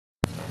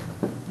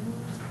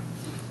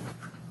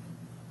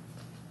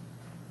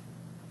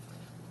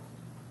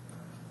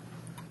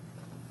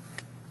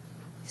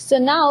So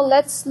now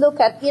let's look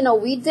at,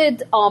 we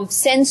did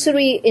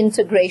sensory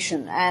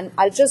integration, and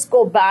I'll just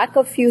go back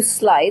a few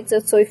slides.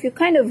 So if you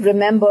kind of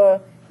remember,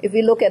 if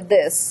we look at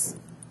this,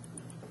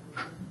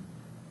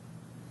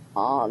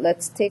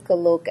 let's take a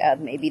look at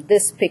maybe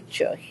this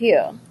picture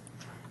here.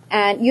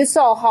 And you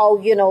saw how,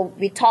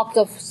 we talked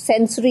of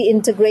sensory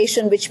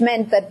integration, which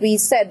meant that we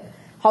said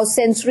how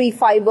sensory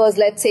fibers,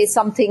 let's say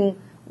something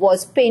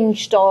was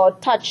pinched or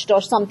touched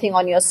or something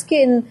on your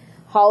skin,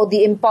 how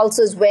the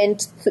impulses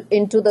went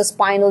into the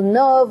spinal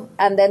nerve,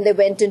 and then they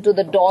went into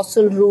the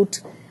dorsal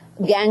root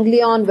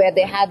ganglion where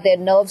they had their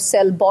nerve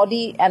cell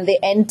body, and they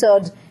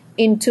entered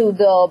into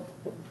the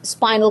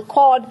spinal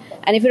cord.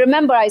 And if you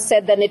remember, I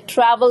said then it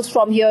travels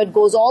from here, it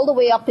goes all the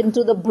way up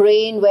into the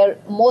brain where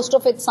most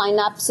of its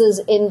synapses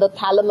in the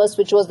thalamus,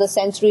 which was the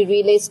sensory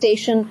relay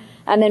station,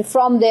 and then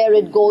from there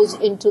it goes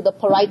into the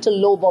parietal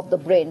lobe of the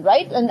brain,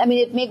 right? And I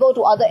mean, it may go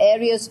to other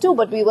areas too,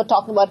 but we were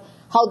talking about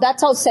how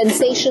that's how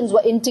sensations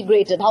were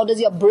integrated. How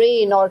does your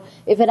brain, or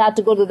if it had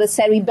to go to the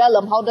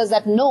cerebellum, how does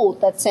that know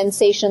that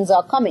sensations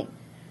are coming?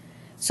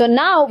 So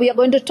now we are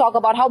going to talk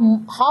about how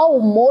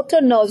motor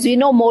nerves,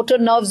 motor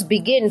nerves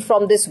begin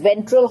from this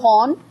ventral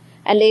horn,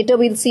 and later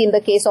we'll see in the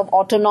case of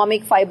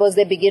autonomic fibers,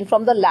 they begin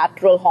from the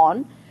lateral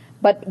horn.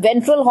 But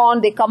ventral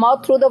horn, they come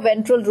out through the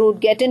ventral root,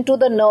 get into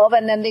the nerve,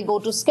 and then they go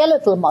to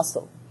skeletal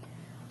muscle.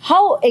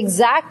 How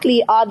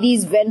exactly are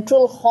these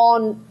ventral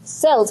horn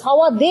cells, how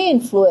are they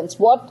influenced?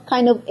 What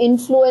kind of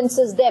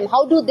influences them?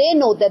 How do they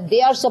know that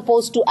they are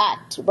supposed to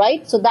act,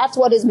 right? So that's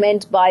what is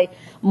meant by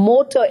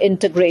motor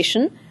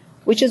integration,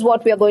 which is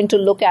what we are going to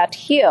look at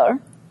here.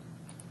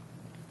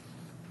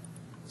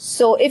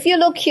 So if you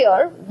look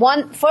here,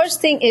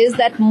 first thing is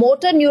that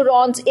motor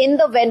neurons in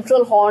the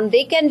ventral horn,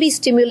 they can be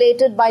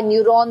stimulated by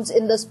neurons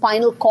in the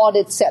spinal cord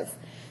itself.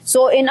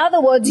 So in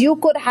other words, you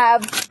could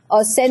have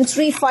a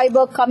sensory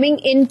fiber coming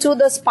into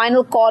the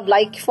spinal cord,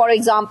 like for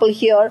example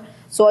here.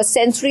 So a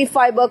sensory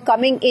fiber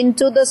coming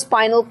into the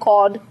spinal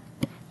cord,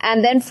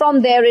 and then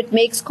from there it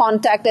makes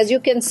contact, as you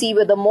can see,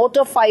 with the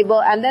motor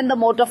fiber, and then the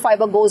motor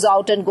fiber goes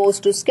out and goes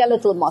to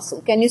skeletal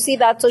muscle. Can you see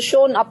that? So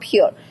shown up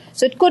here.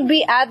 So it could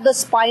be at the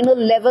spinal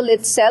level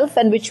itself,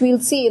 and which we'll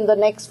see in the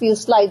next few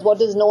slides,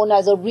 what is known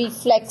as a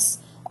reflex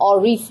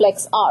or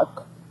reflex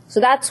arc.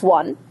 So that's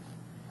one.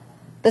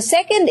 The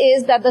second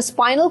is that the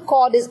spinal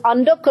cord is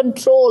under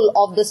control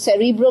of the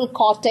cerebral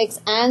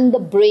cortex and the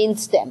brain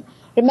stem.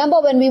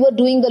 Remember when we were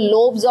doing the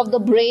lobes of the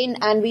brain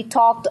and we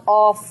talked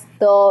of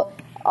the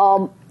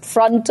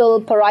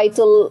frontal,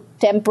 parietal,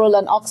 temporal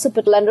and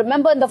occipital. And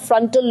remember in the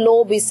frontal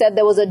lobe we said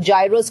there was a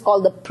gyrus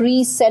called the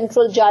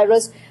precentral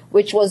gyrus,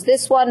 which was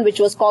this one,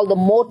 which was called the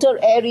motor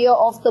area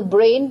of the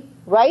brain,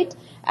 right?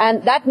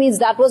 And that means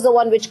that was the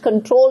one which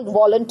controlled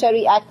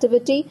voluntary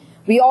activity.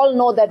 We all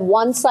know that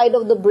one side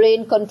of the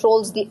brain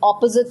controls the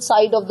opposite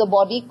side of the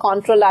body,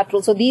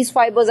 contralateral. So these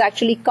fibers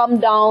actually come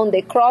down,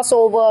 they cross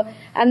over,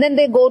 and then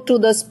they go to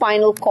the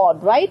spinal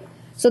cord, right?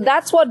 So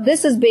that's what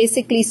this is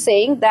basically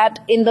saying, that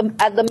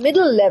at the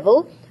middle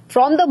level,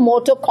 from the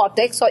motor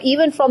cortex or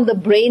even from the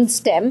brain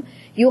stem,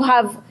 you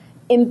have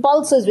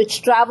impulses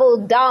which travel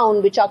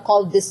down, which are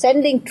called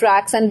descending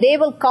tracts, and they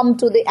will come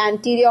to the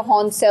anterior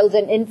horn cells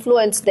and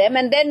influence them,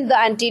 and then the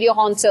anterior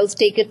horn cells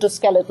take it to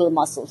skeletal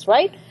muscles,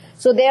 right?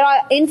 So they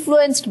are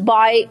influenced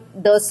by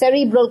the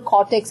cerebral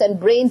cortex and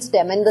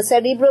brainstem. And the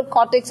cerebral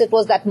cortex, it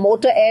was that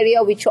motor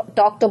area which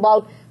talked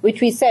about,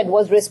 which we said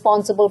was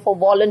responsible for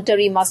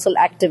voluntary muscle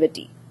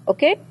activity.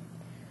 Okay?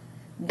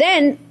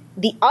 Then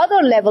the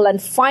other level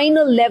and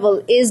final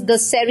level is the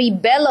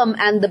cerebellum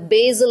and the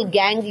basal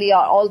ganglia,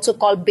 also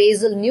called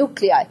basal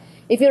nuclei.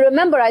 If you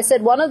remember, I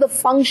said one of the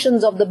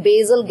functions of the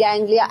basal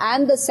ganglia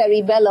and the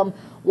cerebellum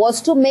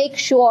was to make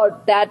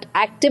sure that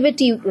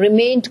activity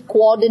remained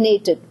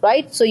coordinated,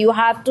 right? So you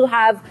have to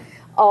have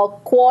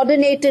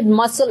coordinated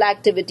muscle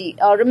activity.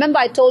 Remember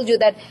I told you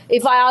that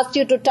if I asked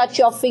you to touch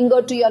your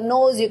finger to your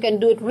nose, you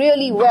can do it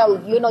really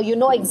well. You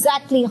know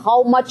exactly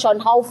how much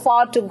and how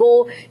far to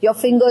go. Your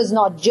finger is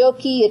not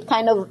jerky. It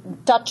kind of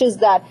touches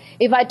that.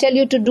 If I tell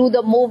you to do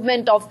the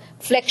movement of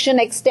flexion,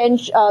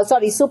 extension,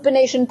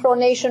 supination,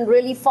 pronation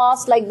really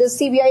fast like this,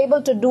 see, we are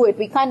able to do it.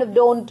 We kind of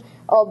don't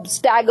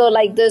stagger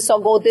like this or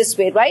go this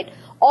way, right?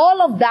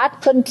 All of that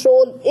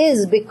control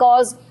is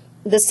because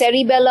the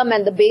cerebellum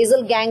and the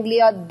basal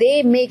ganglia,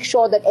 they make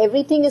sure that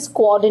everything is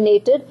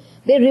coordinated.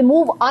 They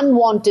remove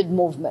unwanted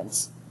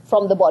movements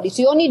from the body.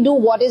 So you only do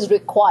what is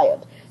required.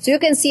 So you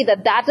can see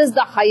that that is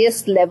the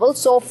highest level.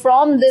 So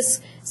from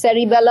this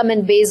cerebellum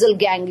and basal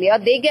ganglia,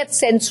 they get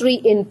sensory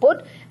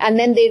input and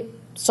then they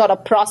sort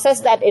of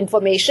process that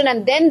information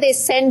and then they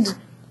send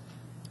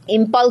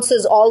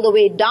impulses all the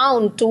way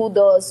down to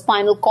the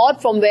spinal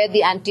cord from where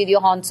the anterior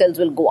horn cells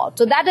will go out.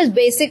 So that is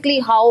basically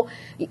how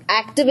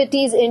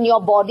activities in your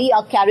body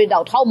are carried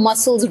out, how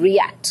muscles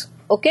react.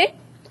 Okay?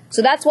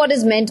 So that's what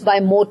is meant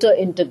by motor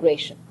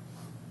integration.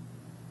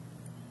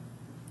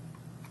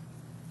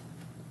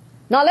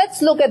 Now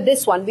let's look at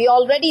this one. We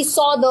already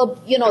saw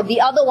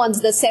the other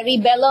ones, the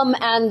cerebellum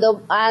and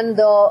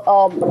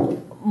the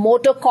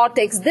motor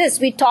cortex. This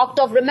we talked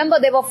of. Remember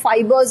there were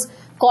fibers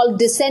called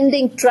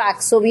descending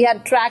tracts. So we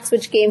had tracts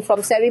which came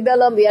from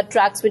cerebellum, we had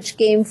tracts which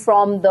came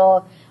from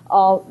the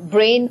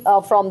brain,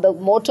 from the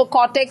motor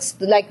cortex.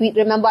 Like we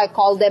remember, I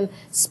call them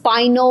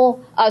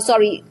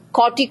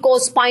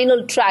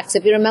corticospinal tracts.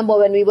 If you remember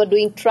when we were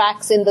doing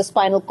tracts in the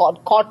spinal cord,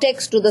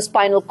 cortex to the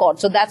spinal cord.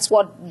 So that's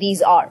what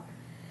these are.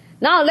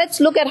 Now let's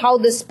look at how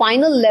the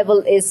spinal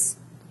level is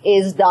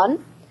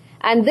done.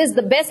 And this is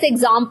the best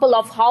example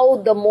of how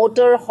the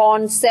motor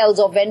horn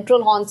cells or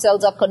ventral horn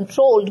cells are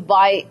controlled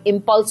by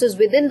impulses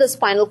within the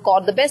spinal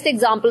cord. The best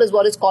example is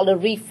what is called a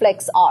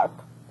reflex arc.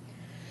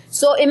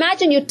 So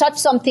imagine you touch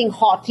something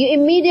hot, you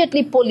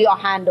immediately pull your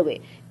hand away.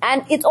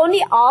 And it's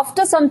only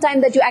after some time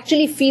that you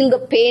actually feel the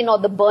pain or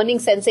the burning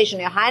sensation.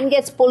 Your hand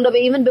gets pulled away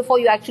even before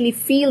you actually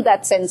feel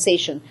that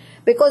sensation.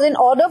 Because in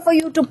order for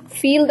you to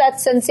feel that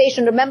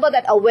sensation, remember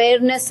that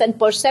awareness and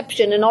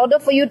perception, in order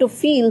for you to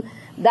feel,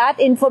 that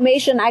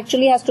information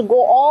actually has to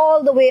go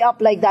all the way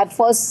up like that.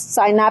 First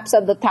synapse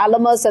at the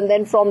thalamus and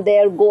then from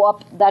there go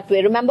up that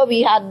way. Remember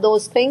we had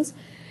those things?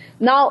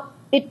 Now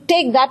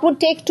that would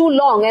take too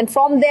long, and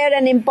from there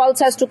an impulse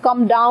has to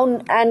come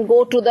down and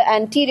go to the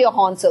anterior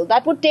horn cell.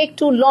 That would take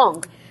too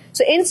long.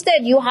 So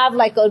instead you have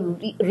like a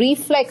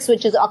reflex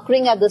which is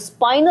occurring at the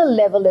spinal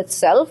level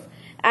itself.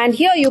 And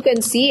here you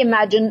can see,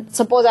 imagine,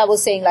 suppose I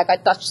was saying like I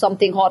touched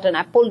something hot and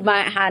I pulled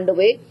my hand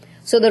away.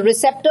 So the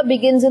receptor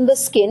begins in the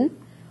skin.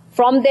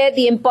 From there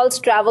the impulse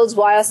travels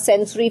via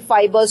sensory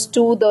fibers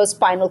to the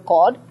spinal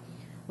cord,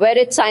 where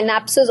it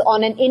synapses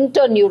on an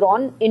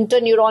interneuron.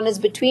 Interneuron is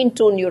between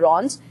two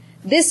neurons.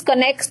 This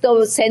connects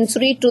the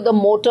sensory to the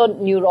motor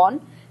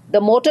neuron.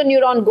 The motor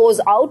neuron goes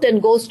out and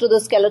goes to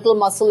the skeletal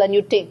muscle and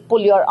you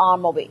pull your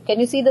arm away. Can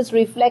you see this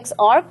reflex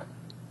arc?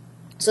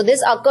 So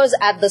this occurs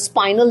at the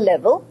spinal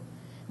level.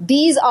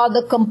 These are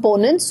the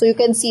components. So you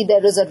can see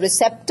there is a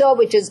receptor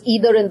which is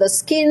either in the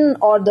skin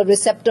or the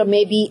receptor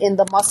may be in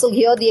the muscle.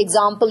 Here the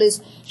example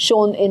is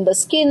shown in the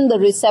skin. The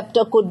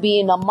receptor could be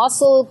in a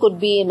muscle, could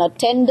be in a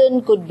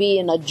tendon, could be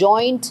in a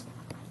joint,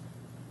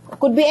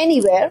 could be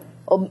anywhere,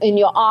 in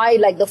your eye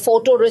like the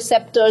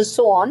photoreceptors,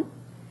 so on.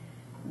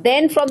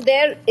 Then from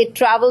there it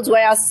travels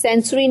via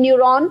sensory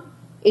neuron.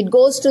 It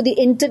goes to the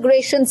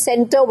integration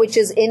center which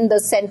is in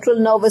the central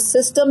nervous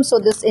system. So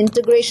this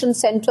integration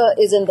center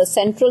is in the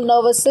central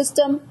nervous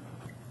system,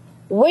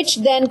 which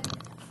then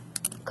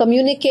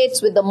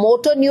communicates with the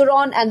motor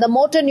neuron, and the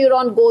motor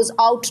neuron goes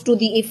out to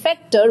the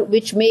effector,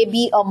 which may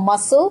be a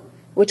muscle,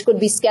 which could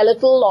be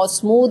skeletal or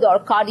smooth or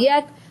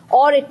cardiac,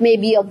 or it may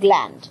be a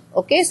gland.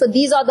 Okay, so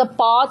these are the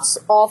parts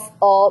of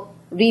a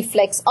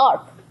reflex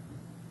arc.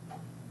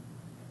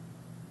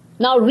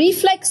 Now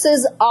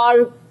reflexes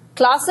are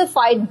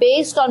classified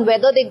based on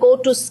whether they go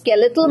to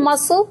skeletal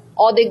muscle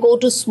or they go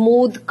to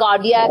smooth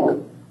cardiac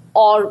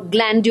or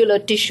glandular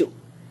tissue.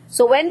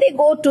 So when they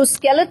go to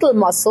skeletal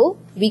muscle,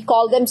 we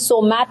call them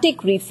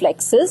somatic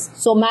reflexes.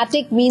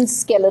 Somatic means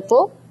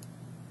skeletal.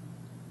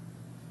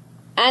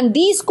 And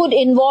these could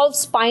involve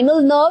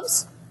spinal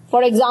nerves.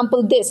 For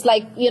example, this,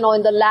 like, in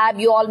the lab,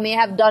 you all may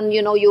have done,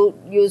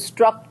 you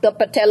struck the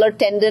patellar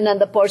tendon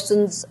and the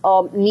person's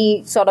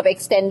knee sort of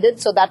extended.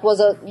 So that was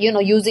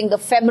using the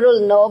femoral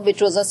nerve, which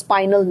was a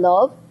spinal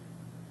nerve.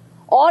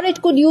 Or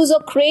it could use a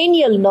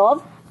cranial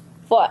nerve.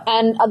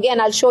 And again,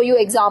 I'll show you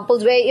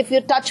examples where if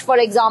you touch, for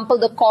example,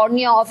 the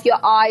cornea of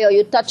your eye, or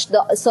you touch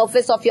the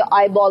surface of your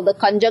eyeball, the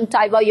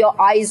conjunctiva, your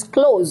eyes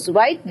close,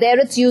 right? There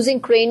it's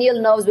using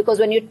cranial nerves, because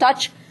when you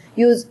touch,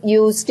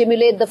 you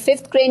stimulate the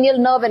fifth cranial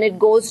nerve and it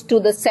goes to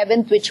the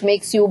seventh, which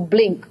makes you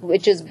blink,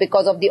 which is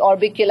because of the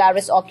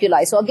orbicularis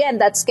oculi. So again,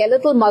 that's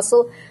skeletal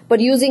muscle,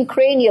 but using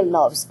cranial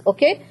nerves,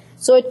 okay?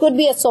 So it could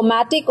be a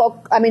somatic,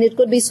 it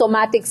could be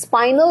somatic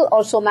spinal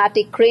or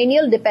somatic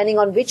cranial, depending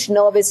on which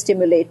nerve is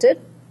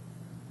stimulated.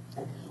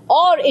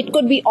 Or it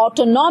could be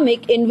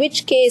autonomic, in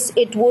which case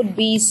it would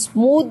be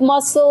smooth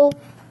muscle,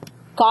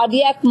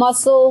 cardiac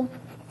muscle,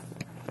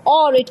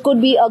 or it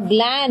could be a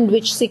gland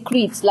which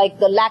secretes, like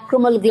the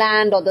lacrimal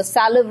gland or the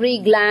salivary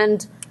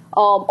gland,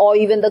 or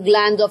even the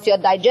glands of your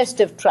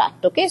digestive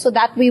tract. Okay, so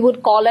that we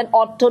would call an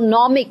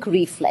autonomic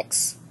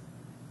reflex.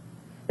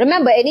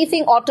 Remember,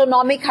 anything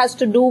autonomic has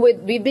to do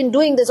with, we've been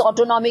doing this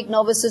autonomic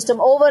nervous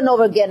system over and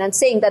over again and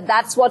saying that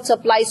that's what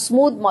supplies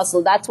smooth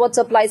muscle, that's what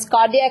supplies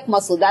cardiac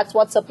muscle, that's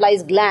what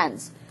supplies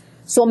glands.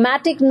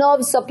 Somatic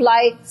nerves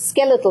supply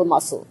skeletal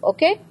muscle,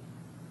 okay?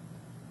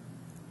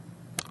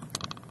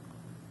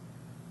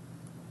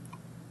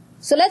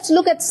 So let's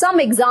look at some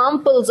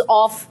examples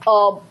of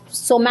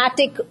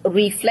somatic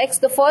reflex.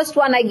 The first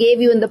one I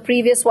gave you in the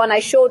previous one I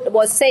showed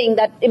was saying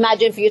that,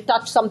 imagine if you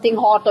touch something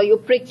hot or you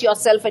pricked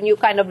yourself and you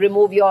kind of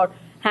remove your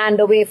hand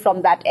away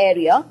from that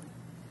area.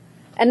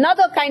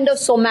 Another kind of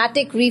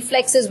somatic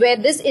reflex is where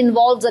this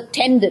involves a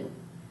tendon.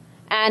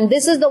 And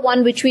this is the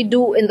one which we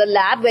do in the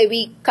lab, where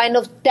we kind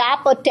of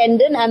tap a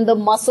tendon and the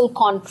muscle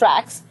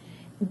contracts.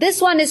 This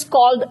one is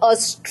called a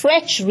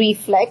stretch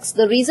reflex.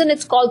 The reason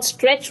it's called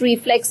stretch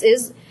reflex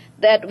is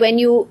that when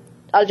you,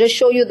 I'll just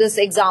show you this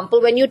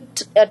example, when you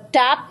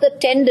tap the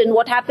tendon,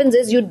 what happens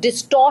is you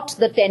distort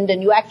the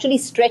tendon, you actually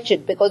stretch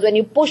it, because when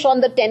you push on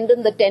the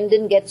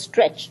tendon gets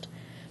stretched.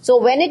 So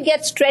when it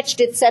gets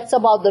stretched, it sets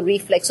about the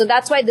reflex. So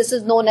that's why this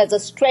is known as a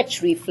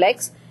stretch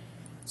reflex.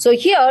 So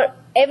here,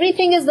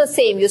 everything is the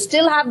same. You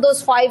still have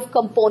those 5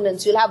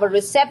 components. You'll have a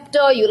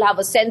receptor, you'll have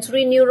a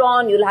sensory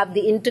neuron, you'll have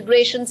the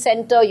integration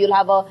center, you'll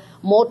have a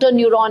motor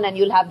neuron, and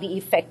you'll have the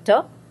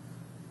effector.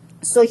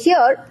 So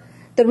here,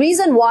 the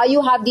reason why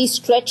you have these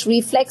stretch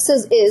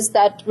reflexes is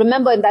that,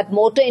 remember in that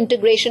motor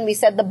integration, we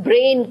said the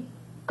brain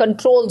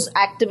controls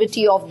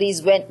activity of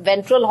these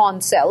ventral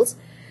horn cells.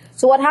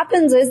 So what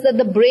happens is that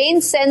the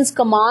brain sends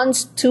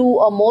commands to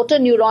a motor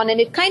neuron, and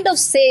it kind of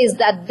says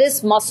that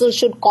this muscle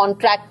should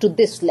contract to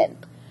this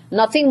length.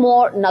 Nothing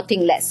more,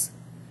 nothing less.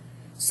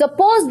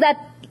 Suppose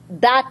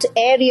that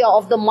area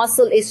of the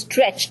muscle is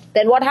stretched,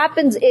 then what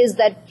happens is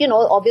that,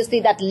 obviously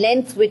that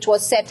length which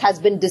was set has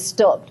been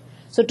disturbed.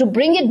 So to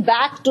bring it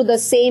back to the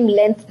same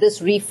length,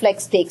 this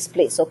reflex takes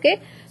place,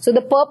 okay? So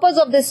the purpose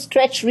of this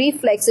stretch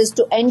reflex is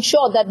to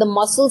ensure that the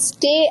muscles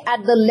stay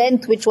at the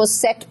length which was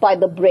set by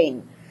the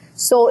brain.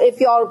 So if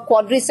your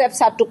quadriceps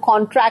had to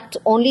contract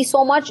only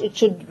so much, it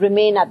should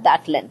remain at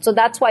that length. So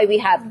that's why we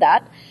have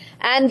that.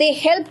 And they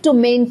help to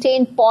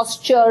maintain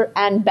posture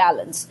and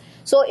balance.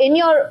 So in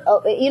your,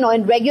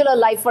 in regular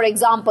life, for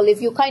example,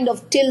 if you kind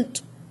of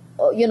tilt,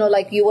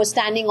 like you were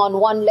standing on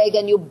one leg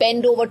and you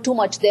bend over too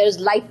much,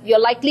 you're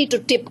likely to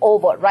tip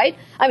over, right?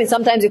 I mean,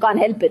 sometimes you can't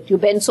help it. You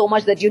bend so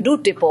much that you do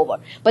tip over.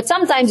 But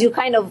sometimes you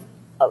kind of,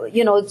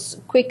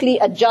 quickly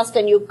adjust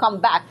and you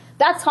come back.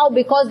 That's how,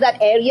 because that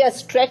area is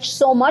stretched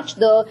so much,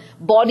 the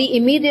body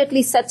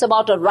immediately sets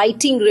about a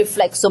righting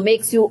reflex, so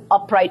makes you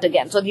upright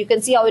again. So you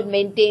can see how it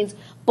maintains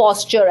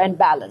posture and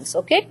balance,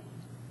 okay?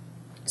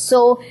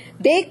 So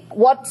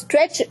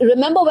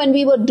remember when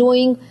we were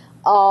doing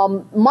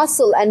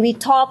muscle and we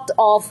talked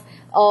of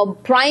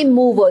prime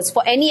movers.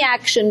 For any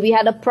action, we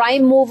had a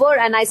prime mover,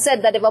 and I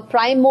said that if a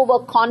prime mover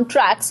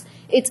contracts,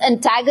 its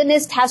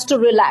antagonist has to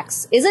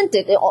relax, isn't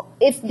it?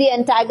 If the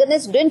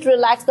antagonist didn't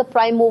relax, the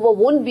prime mover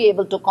wouldn't be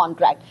able to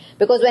contract.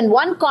 Because when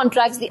one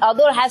contracts, the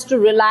other has to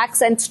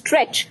relax and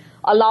stretch,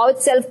 allow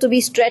itself to be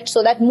stretched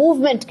so that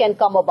movement can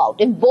come about.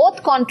 If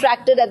both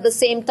contracted at the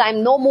same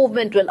time, no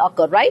movement will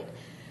occur, right?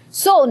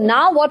 So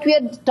now what we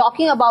are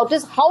talking about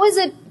is how is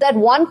it that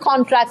one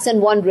contracts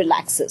and one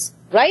relaxes,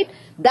 right?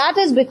 That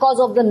is because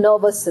of the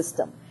nervous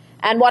system.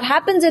 And what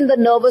happens in the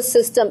nervous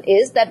system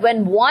is that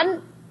when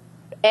one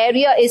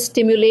area is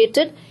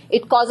stimulated,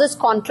 it causes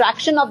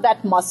contraction of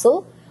that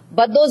muscle,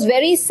 but those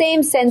very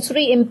same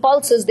sensory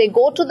impulses, they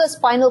go to the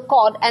spinal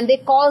cord and they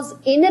cause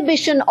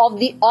inhibition of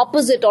the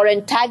opposite or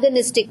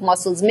antagonistic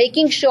muscles,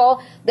 making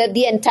sure that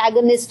the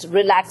antagonist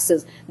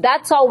relaxes.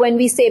 That's how when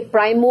we say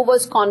prime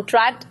movers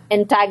contract,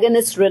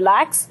 antagonists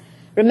relax.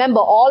 Remember,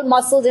 all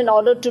muscles in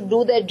order to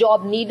do their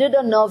job needed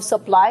a nerve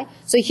supply.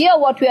 So here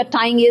what we are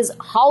tying is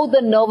how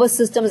the nervous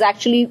system is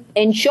actually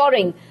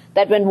ensuring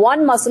that when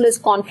one muscle is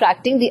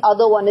contracting, the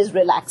other one is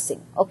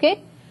relaxing,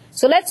 okay?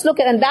 So let's look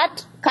at, and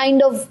that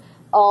kind of,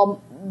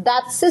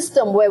 that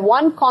system where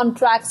one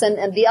contracts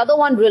and the other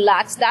one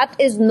relaxes, that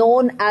is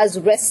known as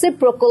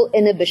reciprocal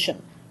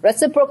inhibition.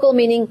 Reciprocal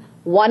meaning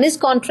one is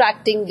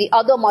contracting, the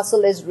other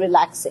muscle is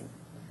relaxing.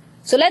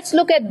 So let's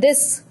look at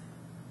this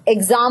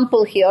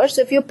example here.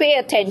 So if you pay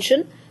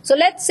attention, so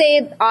let's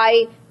say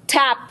I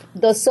tap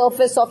the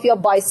surface of your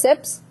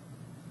biceps,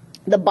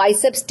 the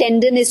biceps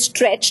tendon is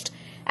stretched,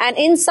 and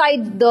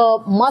inside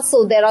the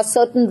muscle there are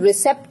certain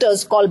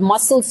receptors called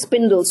muscle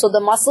spindles. So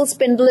the muscle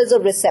spindle is a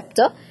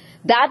receptor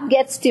that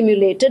gets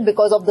stimulated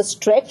because of the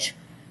stretch.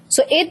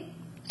 So it,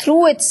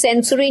 through its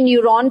sensory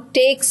neuron,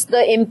 takes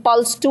the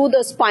impulse to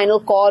the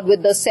spinal cord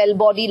with the cell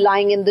body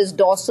lying in this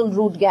dorsal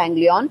root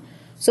ganglion.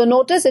 So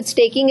notice it's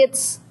taking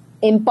its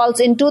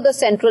impulse into the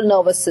central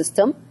nervous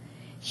system.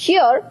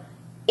 Here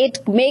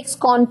it makes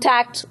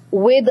contact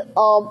with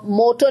a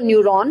motor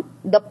neuron.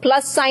 The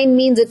plus sign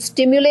means it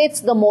stimulates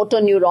the motor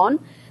neuron.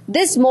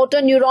 This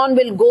motor neuron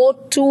will go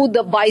to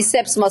the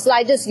biceps muscle.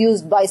 I just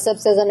used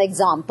biceps as an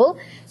example.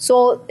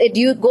 So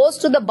it goes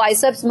to the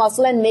biceps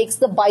muscle and makes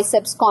the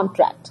biceps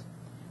contract.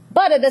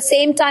 But at the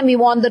same time, we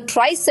want the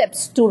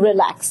triceps to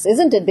relax,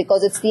 isn't it?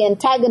 Because it's the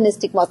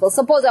antagonistic muscle.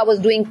 Suppose I was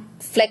doing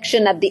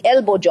flexion at the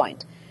elbow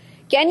joint.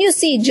 Can you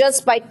see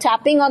just by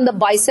tapping on the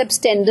biceps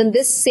tendon,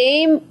 this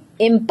same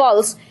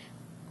impulse,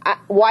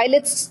 while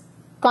it's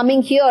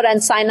coming here and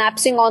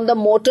synapsing on the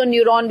motor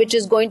neuron, which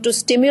is going to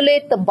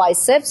stimulate the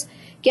biceps,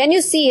 can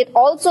you see it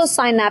also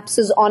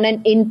synapses on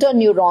an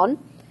interneuron?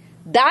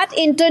 That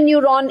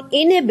interneuron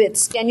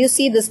inhibits, can you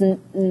see this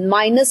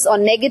minus or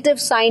negative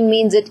sign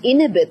means it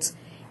inhibits.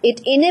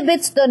 It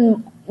inhibits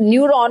the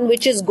neuron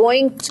which is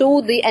going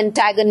to the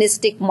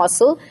antagonistic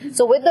muscle.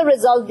 So with the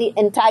result, the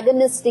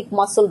antagonistic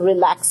muscle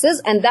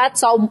relaxes, and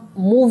that's how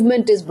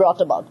movement is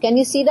brought about. Can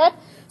you see that?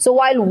 So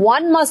while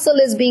one muscle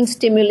is being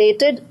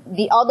stimulated,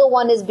 the other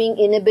one is being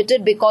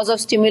inhibited because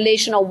of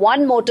stimulation of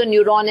one motor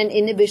neuron and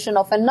inhibition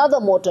of another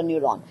motor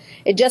neuron.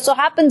 It just so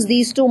happens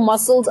these two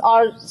muscles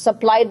are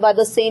supplied by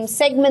the same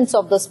segments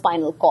of the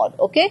spinal cord,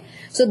 okay?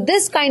 So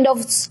this kind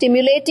of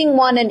stimulating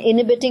one and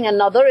inhibiting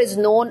another is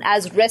known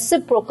as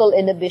reciprocal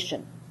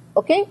inhibition,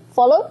 okay?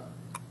 Follow?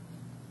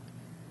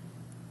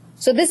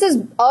 So this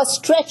is a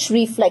stretch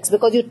reflex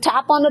because you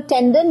tap on a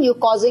tendon, you're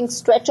causing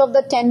stretch of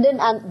the tendon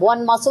and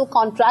one muscle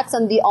contracts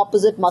and the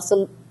opposite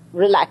muscle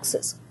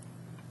relaxes.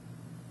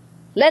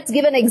 Let's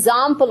give an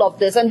example of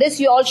this, and this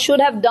you all should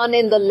have done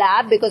in the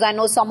lab because I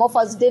know some of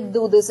us did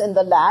do this in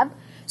the lab.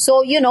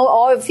 So, you know,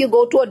 or if you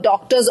go to a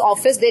doctor's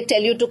office, they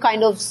tell you to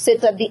kind of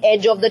sit at the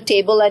edge of the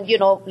table and, you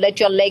know, let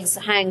your legs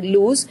hang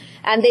loose.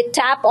 And they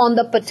tap on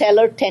the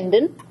patellar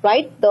tendon,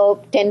 right? The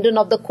tendon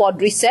of the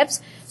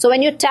quadriceps. So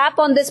when you tap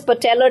on this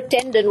patellar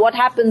tendon, what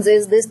happens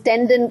is this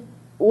tendon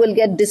will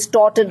get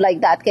distorted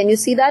like that. Can you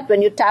see that?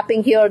 When you're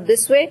tapping here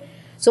this way.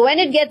 So when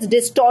it gets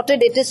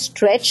distorted, it is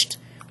stretched.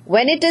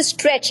 When it is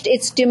stretched,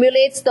 it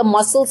stimulates the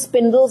muscle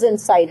spindles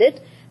inside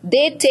it.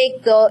 They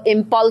take the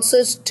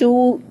impulses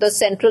to the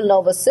central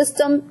nervous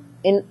system.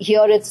 In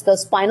here it's the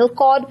spinal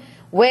cord,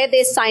 where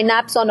they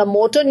synapse on a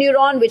motor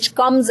neuron which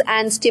comes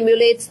and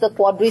stimulates the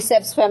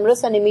quadriceps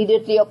femoris, and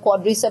immediately your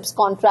quadriceps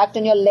contract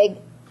and your leg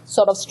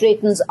sort of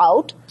straightens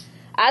out.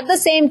 At the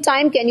same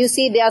time, can you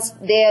see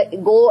they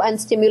go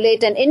and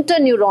stimulate an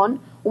interneuron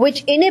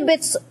which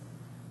inhibits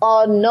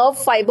a nerve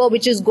fiber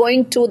which is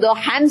going to the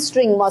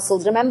hamstring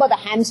muscles. Remember, the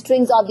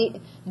hamstrings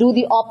do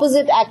the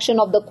opposite action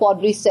of the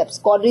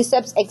quadriceps.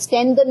 Quadriceps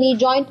extend the knee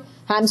joint,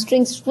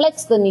 hamstrings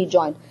flex the knee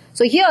joint.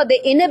 So here they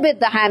inhibit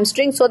the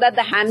hamstring so that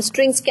the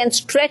hamstrings can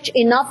stretch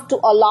enough to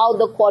allow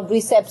the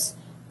quadriceps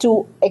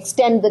to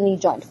extend the knee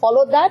joint.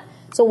 Follow that?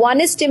 So one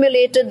is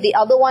stimulated, the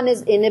other one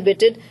is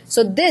inhibited.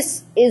 So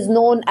this is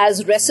known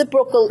as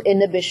reciprocal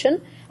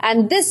inhibition.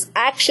 And this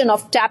action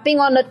of tapping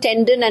on a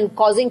tendon and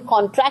causing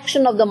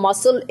contraction of the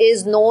muscle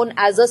is known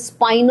as a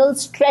spinal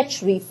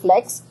stretch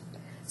reflex.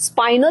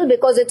 Spinal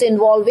because it's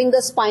involving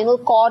the spinal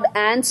cord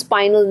and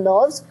spinal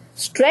nerves.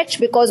 Stretch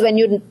because when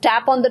you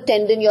tap on the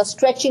tendon, you're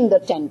stretching the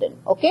tendon.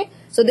 Okay?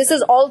 So this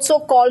is also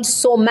called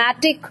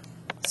somatic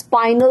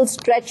spinal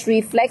stretch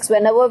reflex.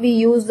 Whenever we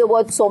use the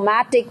word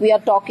somatic, we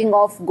are talking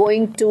of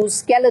going to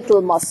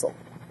skeletal muscle.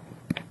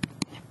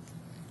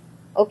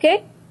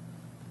 Okay?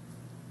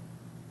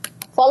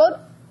 Followed?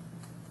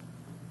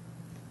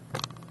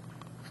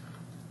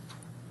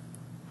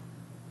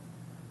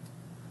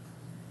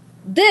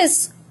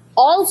 This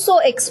also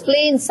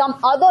explains some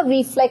other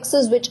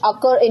reflexes which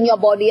occur in your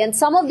body, and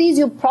some of these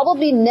you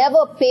probably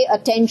never pay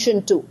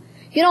attention to.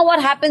 You know what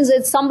happens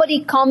is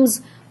somebody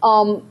comes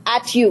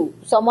at you.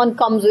 Someone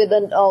comes with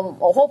an,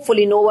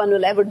 hopefully no one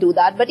will ever do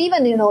that, but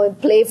even, you know,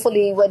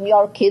 playfully when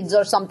you're kids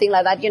or something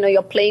like that, you know,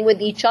 you're playing with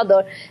each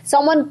other,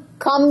 someone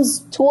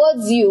comes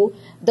towards you,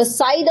 the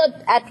side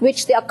at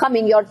which they are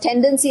coming, your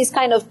tendency is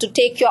kind of to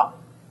take your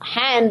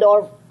hand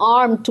or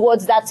arm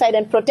towards that side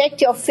and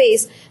protect your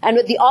face, and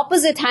with the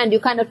opposite hand you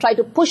kind of try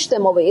to push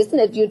them away, isn't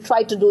it? You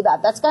try to do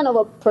that. That's kind of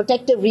a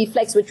protective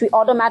reflex which we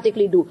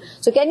automatically do.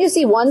 So can you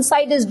see one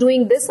side is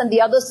doing this and the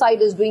other side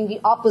is doing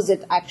the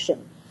opposite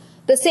action?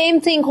 The same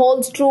thing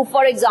holds true,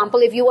 for example,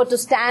 if you were to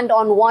stand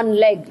on one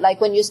leg.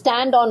 Like when you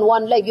stand on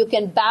one leg, you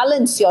can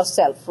balance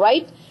yourself,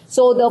 right?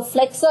 So the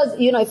flexors,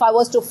 you know, if I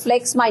was to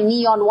flex my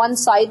knee on one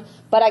side,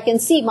 but I can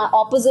see my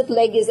opposite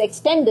leg is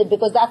extended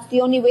because that's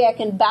the only way I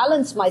can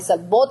balance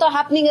myself. Both are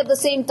happening at the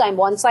same time.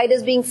 One side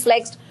is being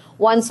flexed,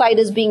 one side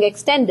is being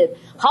extended.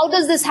 How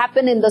does this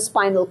happen in the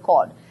spinal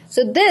cord?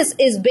 So this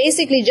is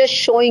basically just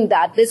showing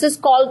that. This is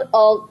called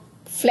a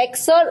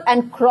flexor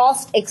and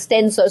crossed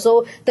extensor.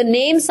 So the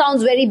name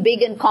sounds very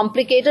big and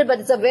complicated, but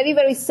it's a very,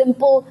 very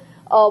simple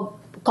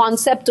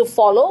concept to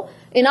follow.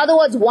 In other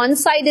words, one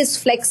side is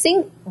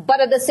flexing, but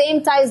at the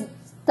same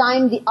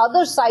time the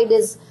other side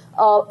is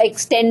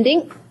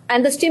extending,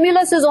 and the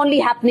stimulus is only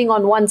happening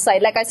on one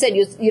side. Like I said,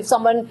 if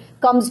someone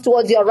comes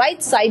towards your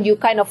right side, you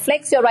kind of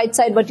flex your right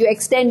side, but you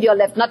extend your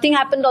left. Nothing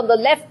happened on the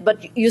left,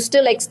 but you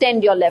still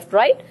extend your left,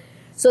 right?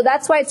 So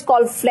that's why it's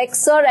called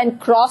flexor and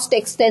crossed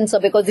extensor,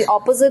 because the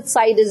opposite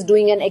side is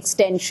doing an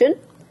extension.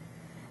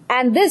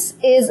 And this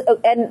is,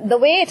 and the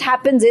way it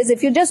happens is,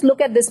 if you just look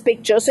at this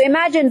picture, so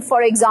imagine,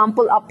 for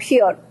example, up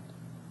here,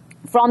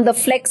 from the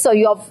flexor,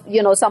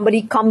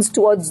 somebody comes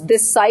towards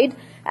this side,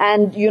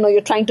 and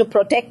you're trying to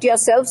protect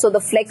yourself, so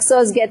the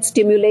flexors get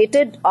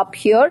stimulated up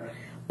here.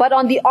 But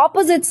on the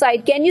opposite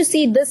side, can you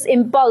see this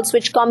impulse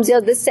which comes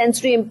here, this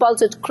sensory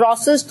impulse, it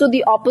crosses to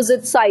the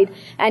opposite side,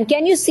 and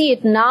can you see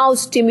it now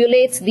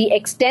stimulates the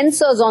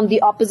extensors on the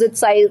opposite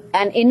side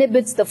and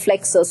inhibits the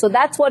flexor. So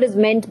that's what is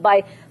meant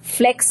by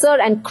flexor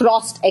and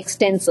crossed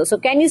extensor. So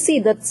can you see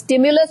that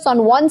stimulus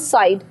on one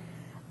side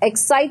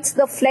excites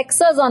the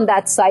flexors on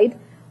that side,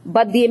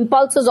 but the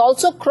impulses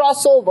also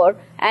cross over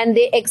and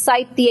they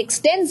excite the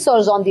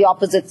extensors on the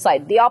opposite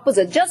side, the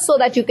opposite, just so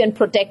that you can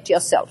protect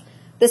yourself.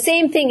 The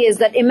same thing is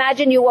that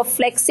imagine you were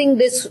flexing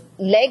this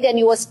leg and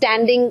you were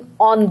standing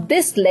on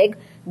this leg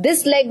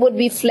would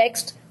be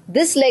flexed,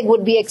 this leg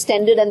would be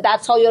extended, and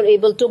that's how you're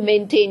able to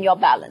maintain your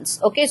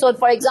balance. Okay, so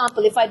for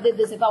example, if I did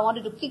this, if I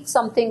wanted to kick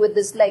something with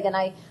this leg and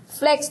I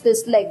flex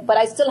this leg, but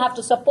I still have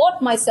to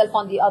support myself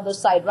on the other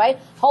side, right?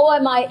 How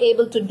am I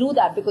able to do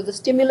that? Because the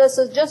stimulus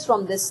is just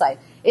from this side.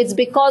 It's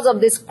because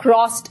of this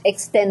crossed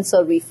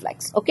extensor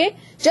reflex, okay?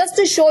 Just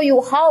to show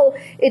you how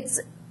it's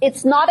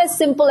it's not as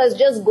simple as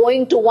just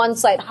going to one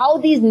side. How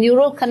these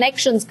neural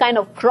connections kind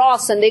of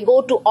cross and they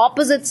go to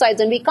opposite sides,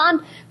 and we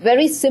can't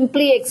very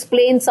simply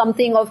explain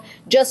something of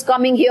just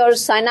coming here,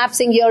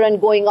 synapsing here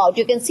and going out.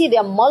 You can see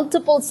there are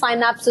multiple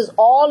synapses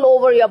all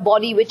over your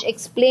body which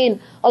explain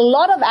a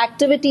lot of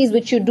activities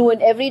which you do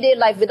in everyday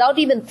life without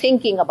even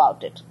thinking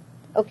about it.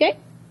 Okay?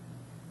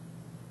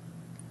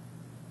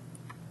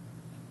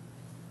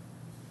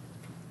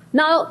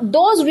 Now,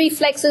 those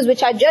reflexes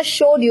which I just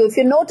showed you, if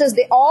you notice,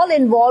 they all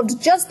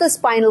involved just the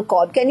spinal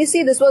cord. Can you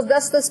see this was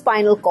just the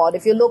spinal cord?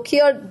 If you look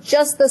here,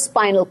 just the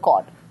spinal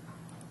cord.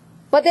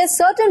 But there are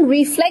certain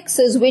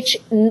reflexes which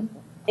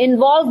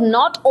involve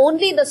not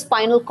only the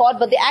spinal cord,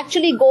 but they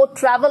actually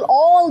travel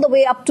all the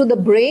way up to the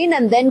brain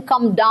and then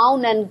come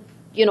down and,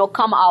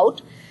 come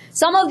out.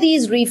 Some of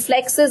these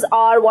reflexes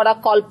are what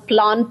are called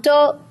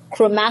plantar,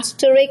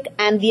 cremasteric,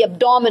 and the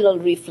abdominal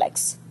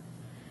reflex.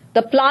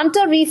 The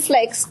plantar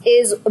reflex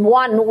is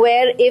one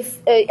where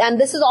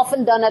and this is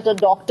often done at a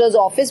doctor's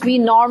office, we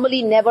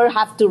normally never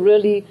have to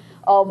really,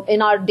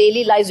 in our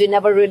daily lives, we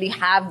never really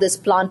have this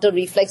plantar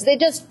reflex. They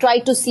just try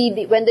to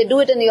see, when they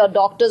do it in your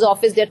doctor's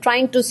office, they're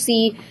trying to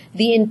see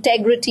the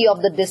integrity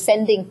of the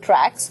descending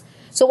tracts.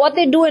 So what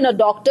they do in a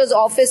doctor's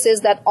office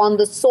is that on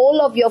the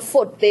sole of your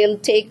foot, they'll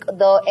take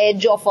the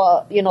edge of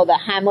the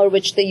hammer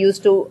which they use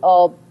to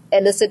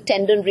elicit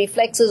tendon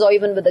reflexes, or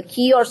even with a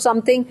key or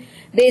something.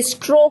 They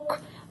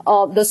stroke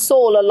the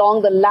sole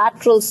along the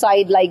lateral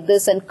side like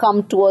this and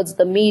come towards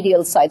the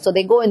medial side. So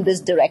they go in this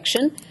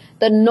direction.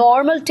 The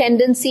normal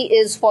tendency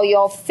is for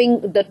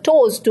the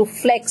toes to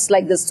flex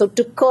like this, so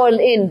to curl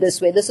in this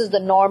way. This is the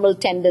normal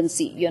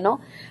tendency,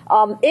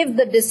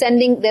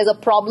 If there's a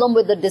problem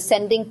with the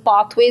descending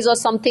pathways or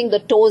something, the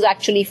toes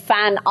actually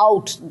fan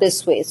out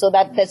this way. So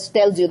that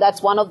tells you,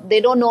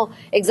 they don't know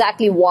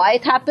exactly why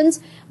it happens,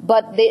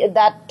 but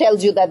that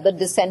tells you that the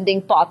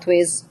descending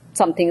pathways,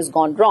 something has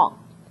gone wrong.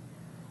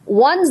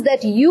 Ones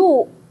that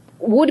you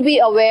would be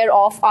aware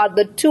of are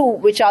the two,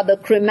 which are the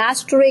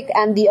cremasteric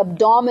and the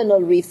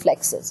abdominal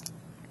reflexes.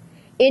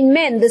 In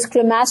men, this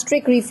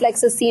cremasteric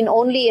reflex is seen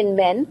only in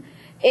men.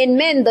 In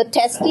men, the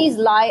testes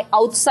lie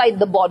outside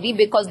the body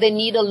because they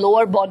need a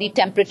lower body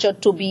temperature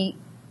to be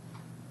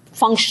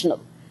functional.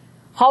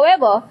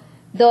 However,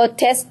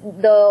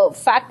 the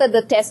fact that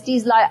the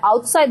testes lie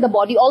outside the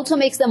body also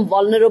makes them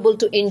vulnerable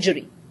to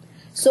injury.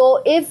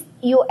 So if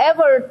you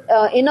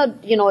ever, in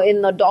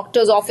a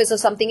doctor's office or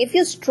something, if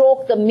you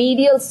stroke the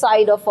medial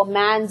side of a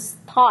man's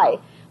thigh,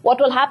 what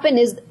will happen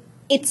is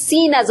it's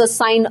seen as a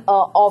sign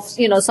of,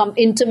 some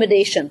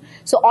intimidation.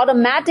 So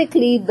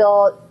automatically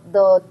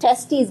the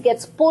testes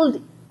gets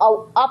pulled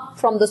up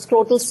from the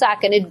scrotal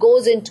sac and it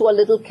goes into a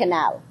little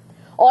canal.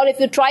 Or if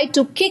you try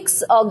to kick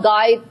a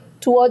guy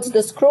towards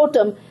the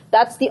scrotum,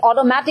 that's the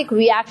automatic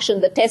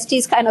reaction. The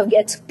testes kind of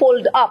gets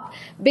pulled up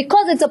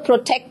because it's a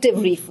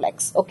protective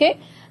reflex, okay?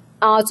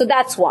 So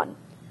that's one.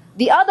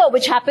 The other,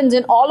 which happens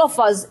in all of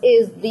us,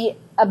 is the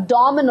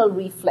abdominal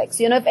reflex.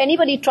 If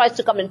anybody tries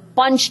to come and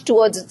punch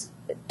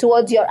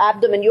towards your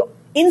abdomen,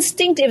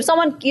 if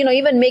someone,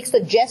 even makes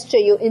the gesture,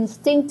 you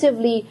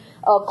instinctively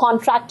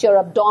contract your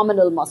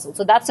abdominal muscle.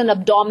 So that's an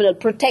abdominal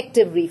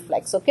protective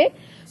reflex, okay?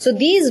 So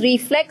these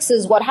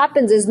reflexes, what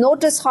happens is,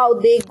 notice how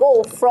they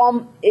go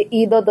from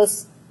either the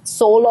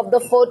sole of the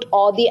foot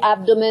or the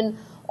abdomen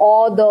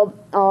or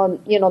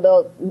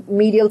the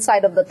medial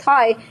side of the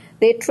thigh.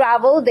 They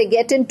travel, they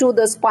get into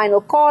the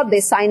spinal cord, they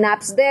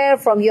synapse there.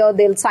 From here,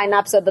 they'll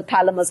synapse at the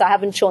thalamus. I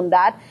haven't shown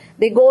that.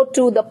 They go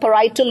to the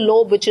parietal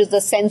lobe, which is the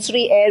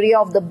sensory area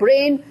of the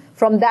brain.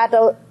 From that,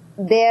 a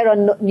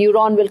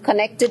neuron will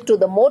connect it to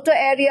the motor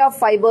area.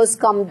 Fibers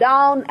come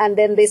down, and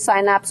then they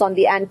synapse on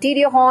the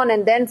anterior horn,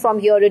 and then from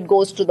here, it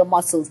goes to the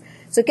muscles.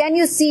 So can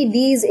you see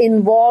these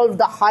involve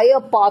the higher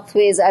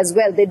pathways as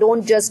well? They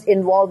don't just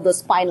involve the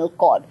spinal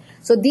cord.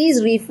 So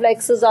these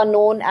reflexes are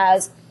known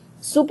as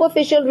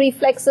superficial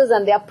reflexes,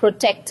 and they are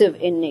protective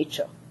in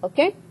nature,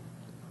 okay?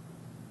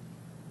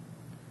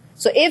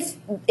 So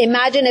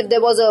imagine if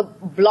there was a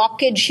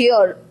blockage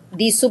here,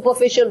 these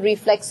superficial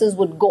reflexes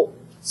would go.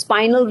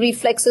 Spinal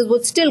reflexes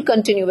would still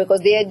continue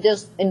because they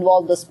just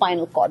involve the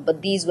spinal cord,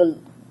 but these will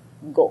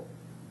go.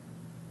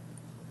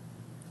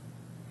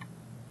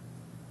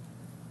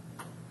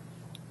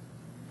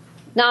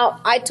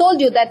 Now, I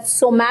told you that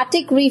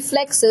somatic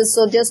reflexes,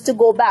 so just to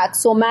go back,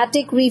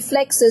 somatic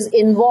reflexes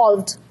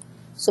involved.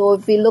 So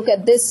if we look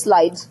at this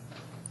slide,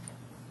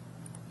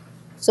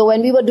 so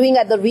when we were doing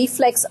at the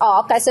reflex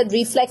arc, I said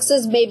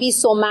reflexes may be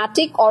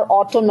somatic or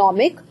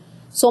autonomic.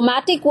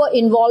 Somatic were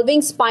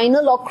involving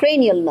spinal or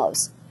cranial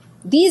nerves.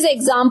 These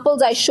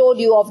examples I showed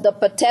you of the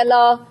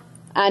patella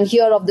and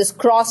here of this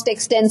crossed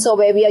extensor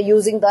where we are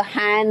using the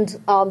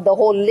hand, the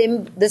whole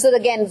limb. This is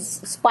again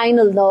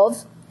spinal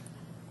nerves.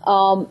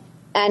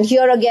 And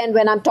here again,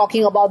 when I'm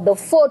talking about the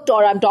foot,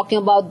 or I'm talking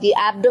about the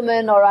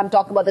abdomen, or I'm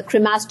talking about the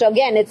cremaster,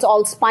 again, it's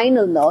all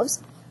spinal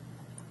nerves.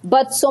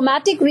 But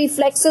somatic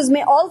reflexes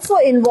may also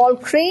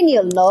involve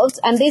cranial nerves,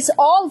 and these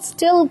all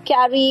still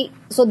carry,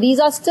 so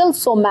these are still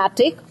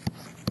somatic.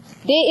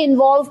 They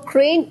involve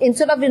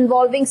instead of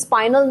involving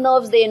spinal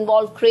nerves, they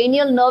involve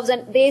cranial nerves,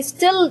 and they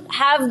still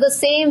have the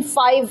same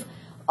 5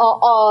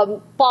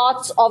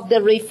 parts of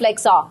the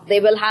reflex arc. They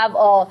will have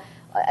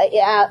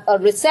a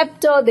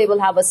receptor, they will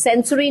have a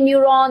sensory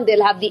neuron,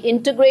 they'll have the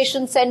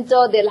integration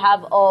center, they'll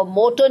have a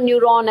motor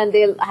neuron, and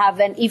they'll have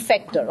an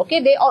effector.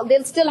 Okay,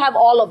 they'll still have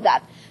all of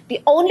that.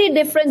 The only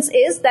difference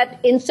is that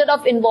instead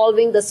of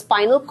involving the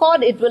spinal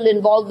cord, it will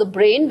involve the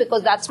brain,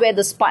 because that's where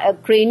the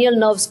cranial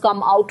nerves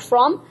come out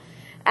from.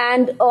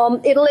 And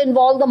it'll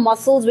involve the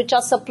muscles which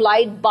are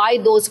supplied by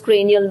those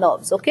cranial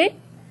nerves, okay?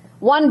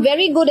 One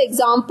very good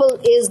example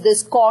is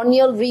this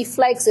corneal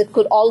reflex. It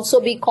could also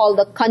be called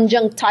the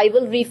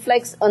conjunctival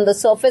reflex. On the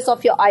surface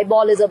of your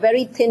eyeball is a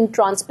very thin,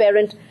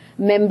 transparent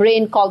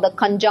membrane called the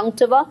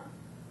conjunctiva.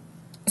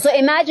 So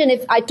imagine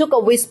if I took a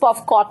wisp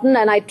of cotton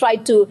and I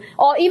tried to,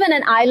 or even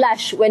an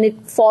eyelash when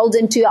it falls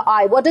into your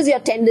eye, what is your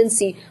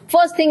tendency?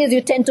 First thing is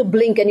you tend to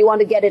blink and you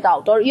want to get it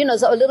out. Or,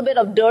 so a little bit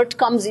of dirt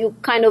comes, you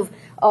kind of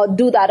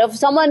do that. If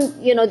someone,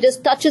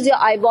 just touches your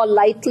eyeball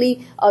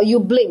lightly, you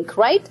blink,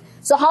 right?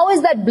 So how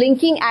is that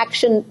blinking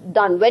action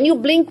done? When you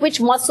blink, which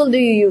muscle do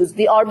you use?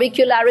 The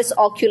orbicularis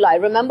oculi.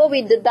 Remember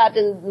we did that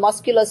in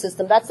muscular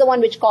system. That's the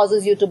one which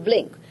causes you to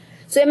blink.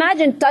 So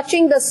imagine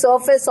touching the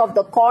surface of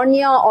the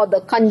cornea or the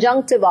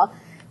conjunctiva.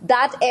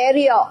 That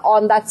area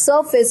on that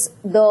surface,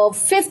 the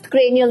 5th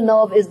cranial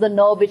nerve is the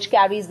nerve which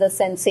carries the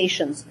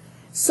sensations.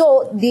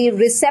 So the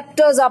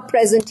receptors are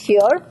present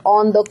here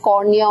on the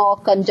cornea or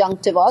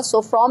conjunctiva.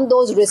 So from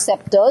those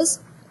receptors,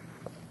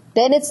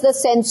 then it's the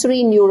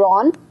sensory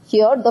neuron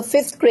here, the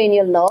 5th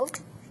cranial nerve.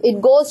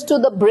 It goes to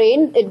the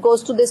brain. It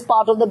goes to this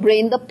part of the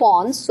brain, the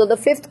pons. So the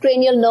 5th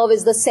cranial nerve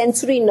is the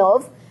sensory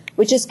nerve,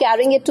 which is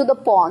carrying it to the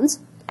pons.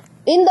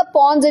 In the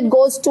pons, it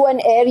goes to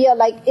an area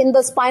like in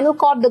the spinal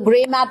cord, the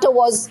gray matter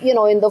was,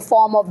 in the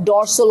form of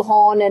dorsal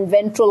horn and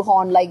ventral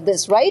horn like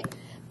this, right?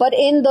 But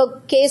in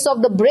the case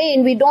of the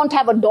brain, we don't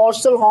have a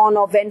dorsal horn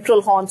or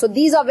ventral horn. So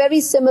these are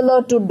very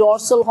similar to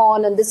dorsal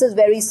horn, and this is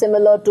very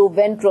similar to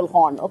ventral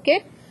horn,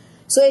 okay?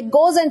 So it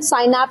goes and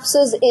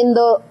synapses in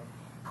the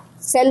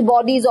cell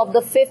bodies of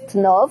the 5th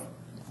nerve.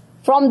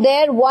 From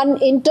there, one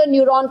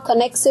interneuron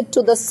connects it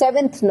to the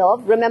 7th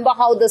nerve. Remember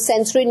how the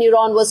sensory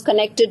neuron was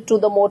connected to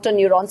the motor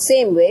neuron,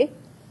 same way.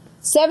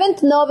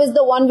 7th nerve is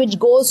the one which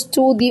goes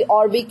to the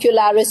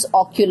orbicularis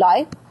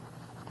oculi,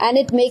 and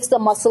it makes the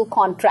muscle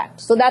contract.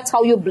 So that's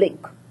how you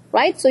blink,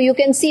 right? So you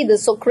can see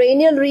this. So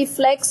cranial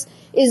reflex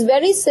is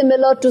very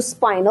similar to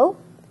spinal.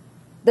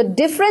 The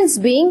difference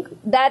being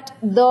that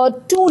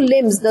the 2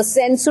 limbs, the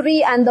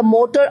sensory and the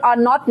motor, are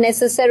not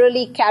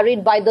necessarily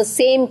carried by the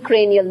same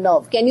cranial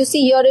nerve. Can you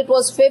see here it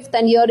was 5th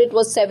and here it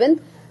was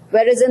 7th?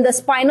 Whereas in the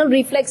spinal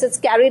reflex, it's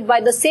carried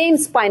by the same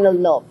spinal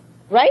nerve,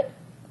 right?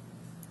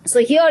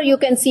 So here you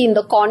can see in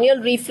the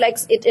corneal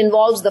reflex, it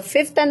involves the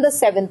 5th and the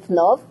 7th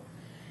nerve.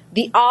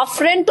 The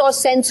afferent or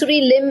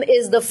sensory limb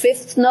is the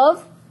 5th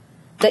nerve.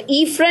 The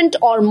efferent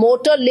or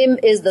motor limb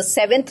is the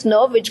 7th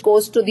nerve, which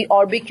goes to the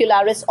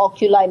orbicularis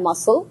oculi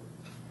muscle.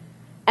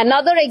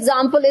 Another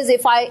example is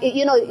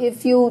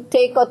if you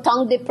take a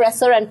tongue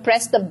depressor and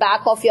press the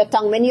back of your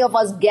tongue, many of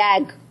us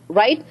gag,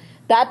 right?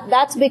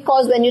 That's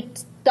because when you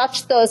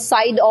touch the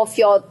side of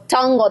your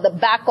tongue or the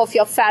back of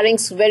your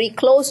pharynx very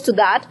close to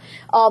that,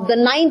 the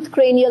 9th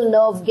cranial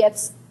nerve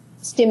gets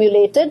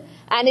stimulated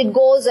and it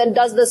goes and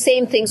does the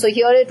same thing. So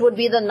here it would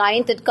be the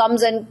 9th, it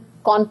comes and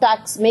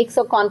makes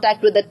a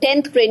contact with the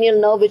 10th cranial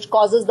nerve, which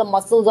causes the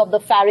muscles of the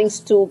pharynx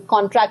to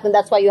contract, and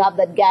that's why you have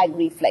that gag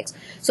reflex.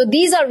 So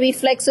these are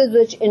reflexes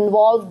which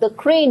involve the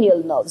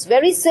cranial nerves.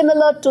 Very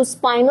similar to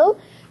spinal,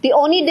 the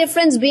only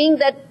difference being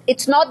that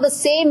it's not the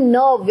same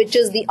nerve which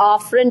is the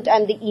afferent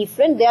and the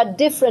efferent. They are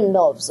different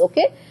nerves,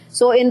 okay?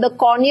 So in the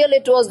corneal,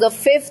 it was the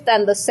 5th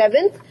and the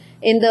 7th.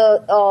 In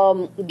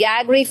the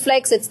gag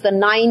reflex, it's the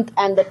 9th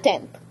and the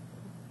 10th,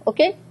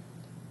 okay?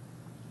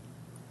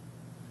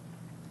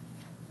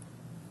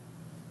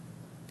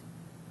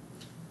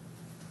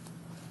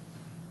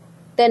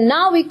 Then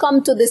now we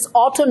come to this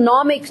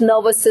autonomic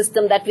nervous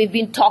system that we've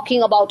been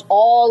talking about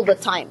all the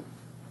time.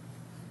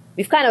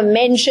 We've kind of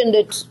mentioned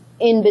it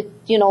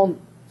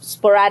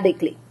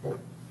sporadically.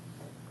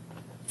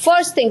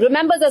 First thing,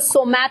 remember the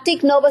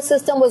somatic nervous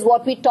system was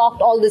what we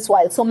talked all this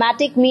while.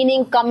 Somatic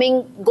meaning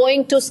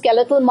going to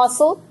skeletal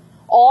muscle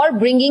or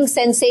bringing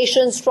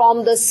sensations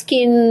from the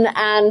skin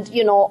and,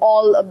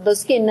 all of the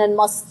skin and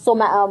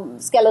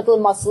skeletal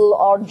muscle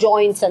or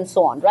joints and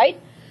so on, right?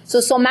 So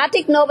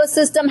somatic nervous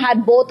system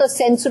had both a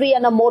sensory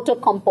and a motor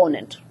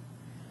component.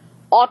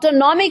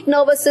 Autonomic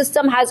nervous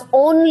system has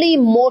only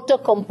motor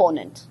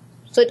component.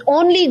 So it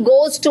only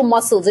goes to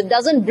muscles. It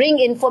doesn't bring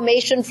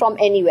information from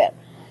anywhere.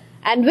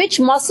 And which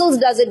muscles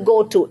does it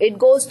go to? It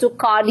goes to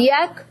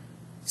cardiac,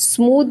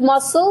 smooth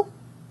muscle,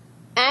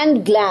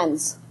 and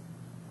glands.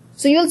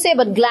 So you'll say,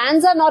 but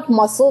glands are not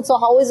muscles, so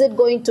how is it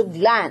going to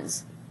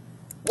glands?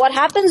 What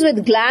happens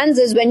with glands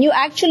is when you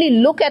actually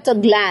look at a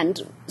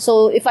gland,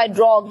 so if I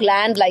draw a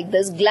gland like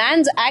this,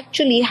 glands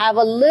actually have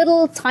a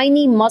little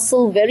tiny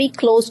muscle very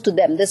close to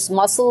them. This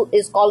muscle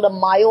is called a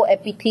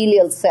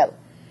myoepithelial cell.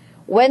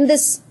 when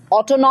this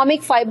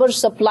autonomic fiber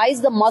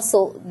supplies the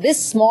muscle,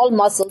 this small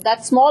muscle,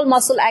 that small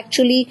muscle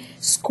actually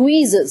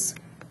squeezes.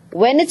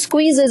 When it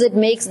squeezes, it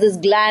makes this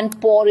gland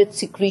pour its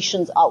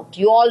secretions out.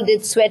 You all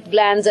did sweat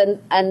glands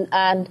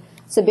and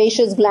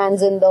sebaceous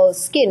glands in the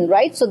skin,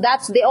 right? So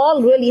they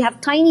all really have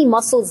tiny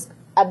muscles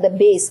at the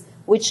base,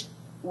 which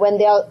when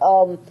they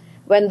are,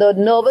 when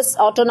the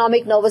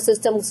autonomic nervous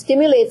system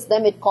stimulates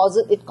them, it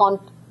causes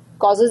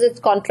its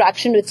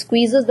contraction, it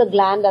squeezes the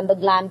gland and the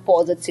gland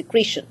pours its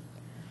secretion.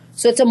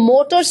 So it's a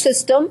motor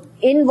system,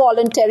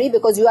 involuntary,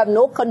 because you have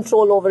no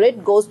control over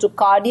it, goes to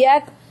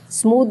cardiac,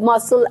 smooth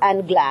muscle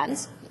and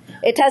glands.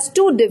 It has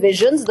two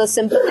divisions, the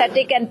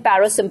sympathetic and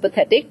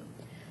parasympathetic.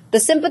 The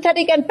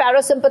sympathetic and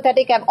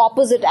parasympathetic have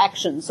opposite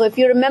actions. So if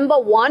you remember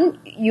one,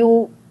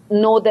 you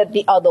know that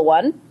the other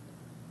one.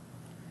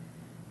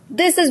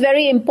 This is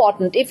very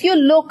important. If you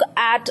look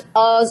at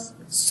a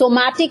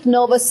somatic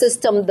nervous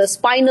system, the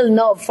spinal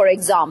nerve, for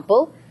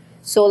example,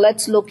 so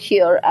let's look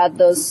here at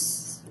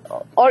this,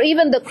 or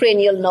even the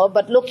cranial nerve,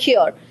 but look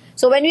here.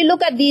 So when we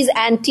look at these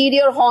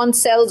anterior horn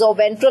cells or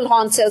ventral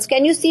horn cells,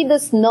 can you see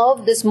this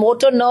nerve, this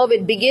motor nerve?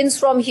 It begins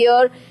from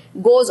here,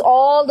 goes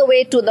all the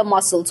way to the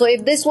muscle. So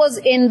if this was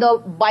in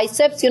the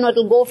biceps, it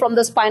will go from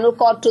the spinal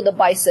cord to the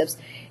biceps.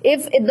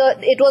 If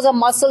it was a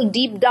muscle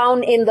deep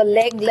down in the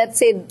leg, let's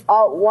say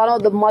one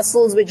of the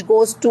muscles which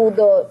goes to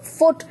the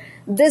foot,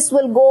 this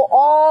will go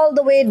all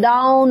the way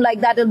down like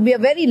that. It will be a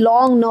very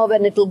long nerve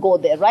and it will go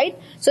there, right?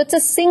 So it's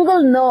a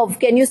single nerve,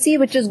 can you see,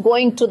 which is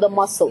going to the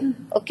muscle,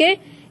 okay?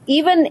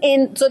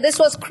 So this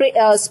was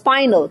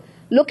spinal.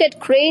 Look at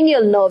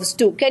cranial nerves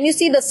too. Can you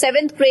see the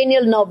seventh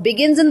cranial nerve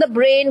begins in the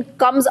brain,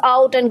 comes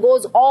out and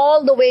goes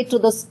all the way to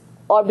the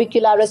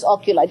orbicularis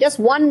oculi. Just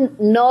one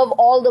nerve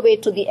all the way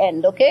to the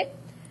end, okay?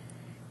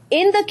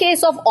 In the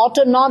case of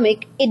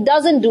autonomic, it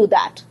doesn't do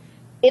that.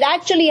 It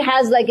actually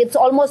has it's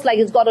almost like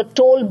it's got a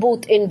toll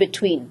booth in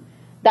between.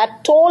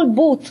 That toll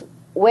booth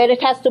where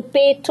it has to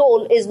pay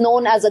toll is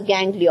known as a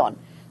ganglion.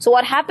 So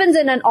what happens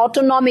in an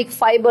autonomic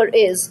fiber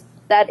is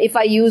that if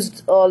I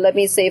used,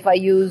 if I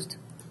used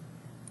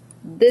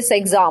this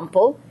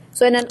example.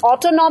 So in an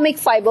autonomic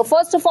fiber,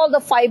 first of all, the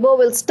fiber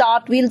will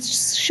start, we'll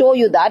show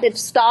you that. It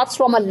starts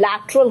from a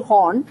lateral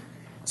horn.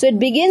 So it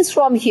begins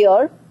from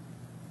here.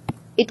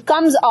 It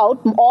comes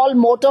out, all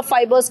motor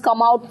fibers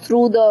come out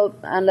through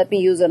and let me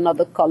use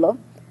another color.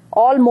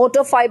 All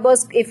motor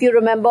fibers, if you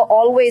remember,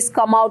 always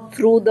come out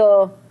through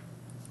the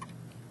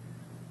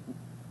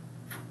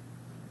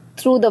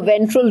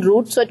ventral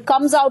root. So it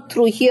comes out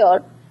through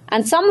here.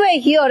 And somewhere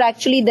here,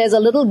 actually, there's a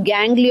little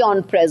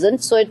ganglion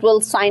present. So it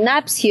will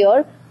synapse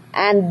here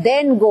and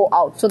then go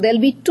out. So there'll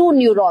be two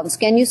neurons.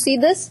 Can you see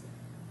this?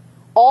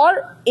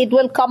 Or it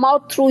will come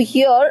out through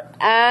here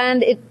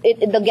and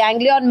the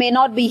ganglion may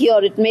not be here.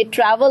 It may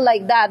travel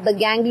like that. The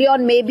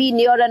ganglion may be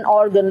near an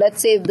organ.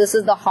 Let's say if this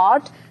is the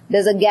heart,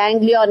 there's a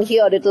ganglion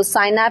here. It will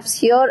synapse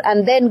here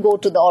and then go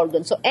to the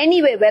organ. So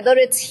anyway, whether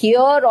it's here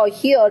or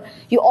here,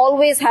 you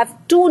always have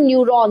two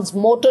neurons,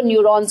 motor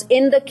neurons,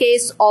 in the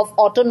case of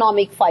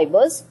autonomic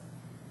fibers.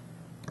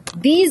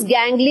 These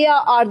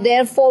ganglia are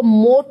therefore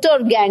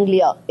motor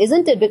ganglia,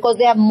 isn't it? Because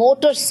they have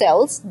motor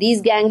cells.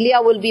 These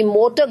ganglia will be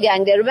motor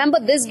ganglia. Remember,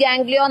 this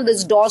ganglion,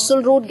 this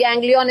dorsal root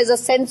ganglion, is a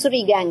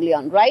sensory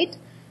ganglion, right?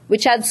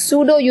 Which has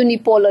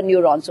pseudo-unipolar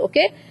neurons,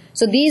 okay?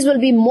 So these will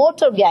be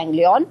motor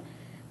ganglion.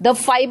 The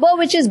fiber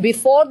which is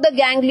before the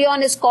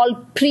ganglion is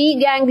called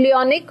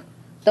preganglionic.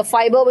 The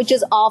fiber which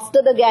is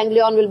after the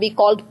ganglion will be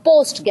called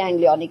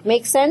postganglionic.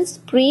 Makes sense?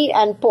 Pre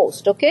and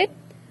post, okay?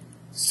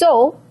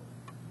 So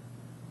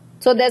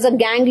there's a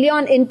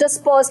ganglion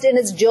interspersed in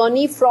its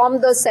journey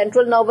from the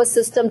central nervous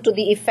system to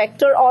the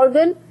effector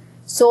organ.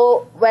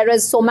 So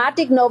whereas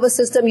somatic nervous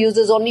system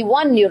uses only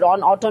one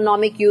neuron,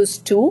 autonomic use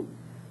two.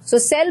 So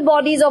cell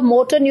bodies of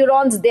motor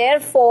neurons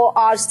therefore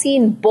are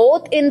seen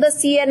both in the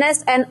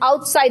CNS and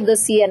outside the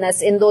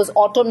CNS in those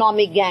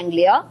autonomic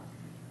ganglia.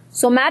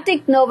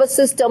 Somatic nervous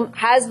system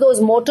has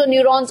those motor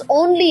neurons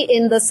only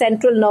in the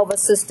central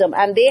nervous system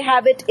and they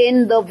have it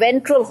in the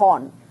ventral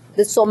horn.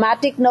 The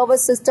somatic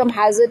nervous system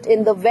has it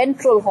in the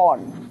ventral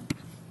horn.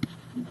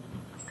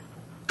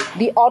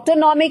 The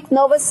autonomic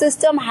nervous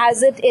system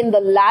has it in the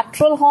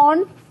lateral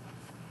horn,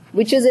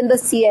 which is in the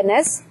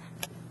CNS,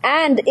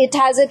 and it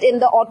has it in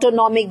the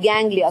autonomic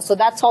ganglia. So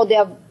that's how they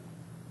are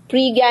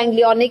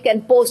preganglionic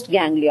and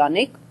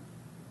postganglionic.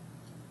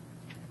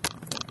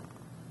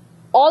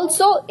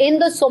 Also, in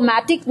the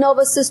somatic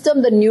nervous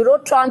system, the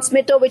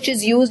neurotransmitter which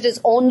is used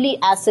is only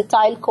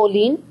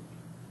acetylcholine.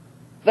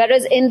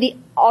 Whereas in the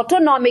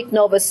autonomic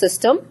nervous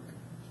system,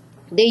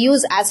 they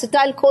use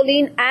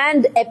acetylcholine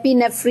and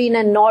epinephrine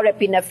and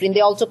norepinephrine. They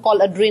also call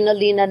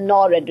adrenaline and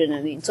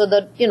noradrenaline. So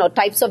the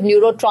types of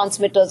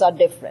neurotransmitters are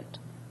different.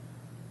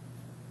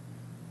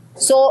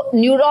 So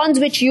neurons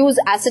which use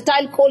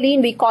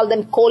acetylcholine, we call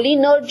them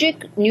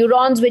cholinergic.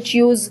 Neurons which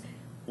use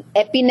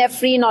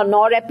epinephrine or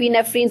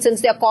norepinephrine,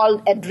 since they are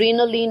called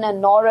adrenaline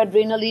and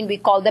noradrenaline, we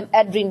call them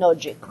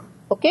adrenergic.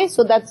 Okay,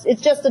 so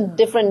it's just a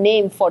different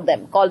name for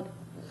them, called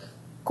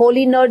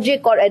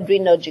cholinergic or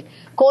adrenergic.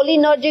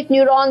 Cholinergic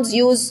neurons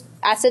use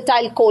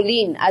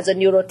acetylcholine as a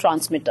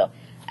neurotransmitter.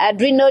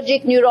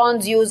 Adrenergic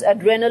neurons use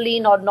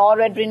adrenaline or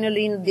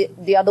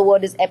noradrenaline. The other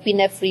word is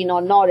epinephrine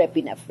or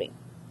norepinephrine.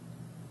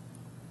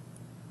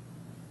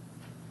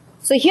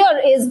 So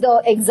here is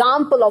the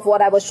example of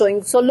what I was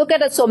showing. So look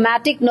at a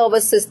somatic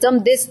nervous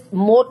system. This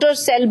motor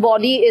cell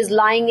body is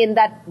lying in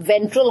that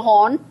ventral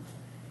horn.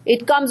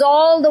 It comes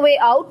all the way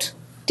out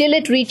till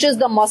it reaches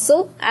the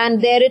muscle, and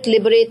there it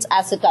liberates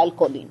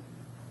acetylcholine.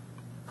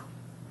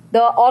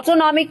 The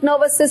autonomic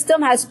nervous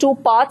system has two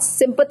parts,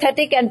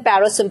 sympathetic and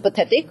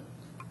parasympathetic.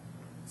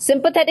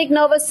 Sympathetic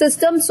nervous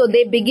system, so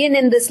they begin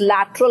in this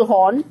lateral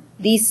horn,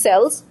 these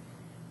cells.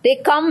 They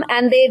come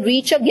and they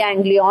reach a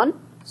ganglion.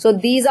 So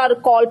these are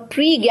called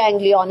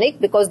preganglionic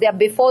because they are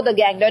before the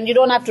ganglion. You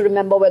don't have to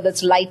remember whether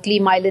it's lightly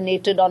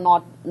myelinated or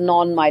not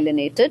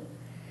non-myelinated.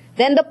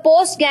 Then the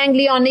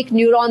postganglionic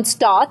neuron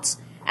starts,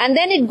 and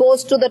then it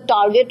goes to the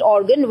target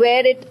organ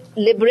where it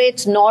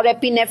liberates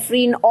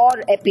norepinephrine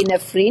or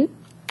epinephrine.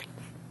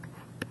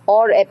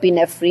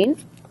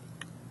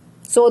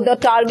 So the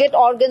target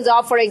organs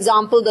are, for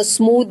example, the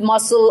smooth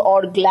muscle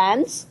or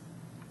glands.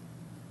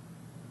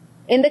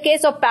 In the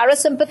case of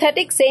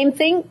parasympathetic, same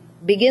thing,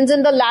 begins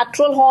in the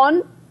lateral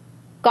horn,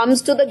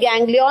 comes to the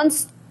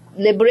ganglions,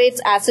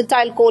 liberates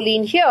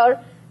acetylcholine here,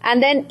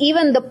 and then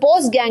even the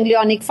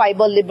postganglionic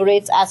fiber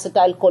liberates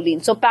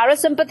acetylcholine. So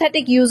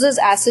parasympathetic uses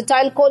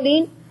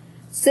acetylcholine,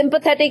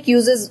 sympathetic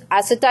uses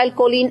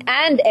acetylcholine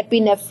and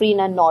epinephrine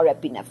and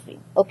norepinephrine.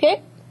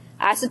 Okay?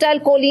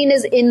 Acetylcholine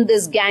is in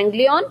this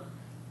ganglion,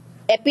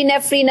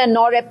 epinephrine and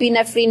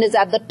norepinephrine is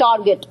at the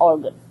target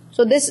organ.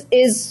 So this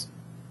is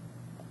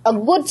a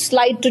good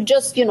slide to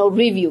just,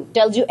 review,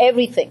 tells you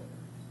everything.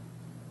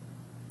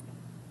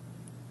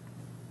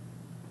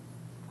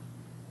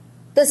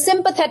 The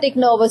sympathetic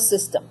nervous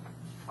system.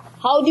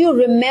 How do you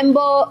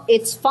remember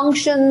its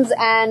functions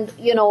and,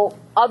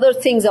 other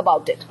things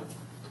about it?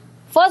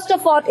 First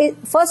of all,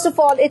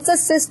 it's a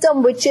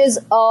system which is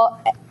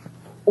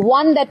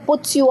one that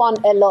puts you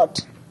on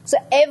alert. So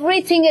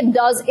everything it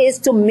does is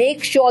to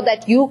make sure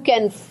that you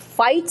can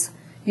fight,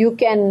 you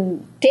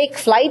can take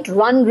flight,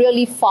 run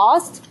really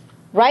fast,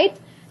 right?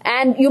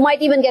 And you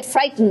might even get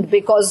frightened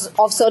because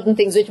of certain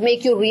things which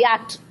make you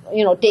react,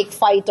 take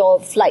fight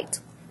or flight.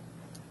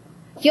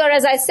 Here,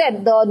 as I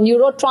said, the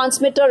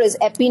neurotransmitter is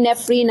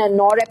epinephrine and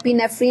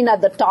norepinephrine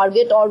at the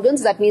target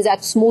organs. That means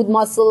at smooth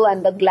muscle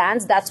and the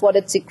glands, that's what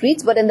it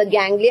secretes. But in the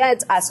ganglia,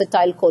 it's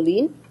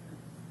acetylcholine.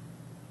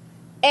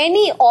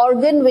 Any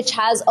organ which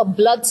has a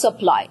blood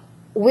supply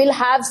will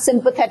have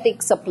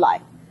sympathetic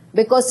supply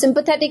because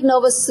sympathetic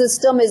nervous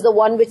system is the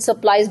one which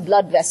supplies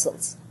blood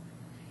vessels.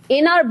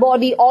 In our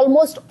body,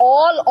 almost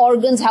all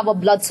organs have a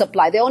blood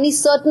supply. There are only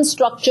certain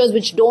structures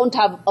which don't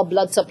have a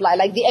blood supply,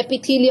 like the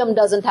epithelium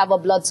doesn't have a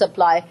blood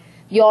supply,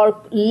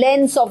 your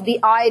lens of the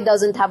eye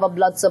doesn't have a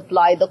blood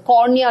supply, the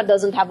cornea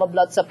doesn't have a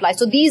blood supply.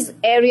 So these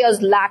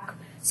areas lack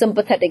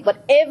sympathetic.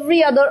 But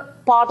every other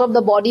part of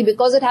the body,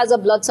 because it has a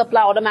blood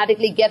supply,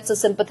 automatically gets a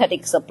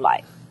sympathetic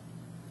supply.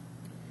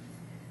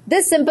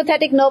 This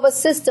sympathetic nervous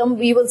system,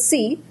 we will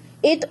see,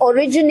 it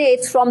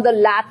originates from the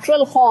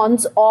lateral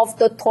horns of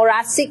the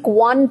thoracic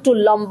 1 to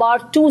lumbar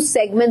 2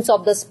 segments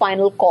of the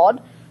spinal cord.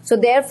 So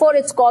therefore,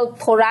 it's called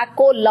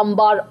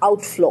thoracolumbar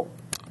outflow.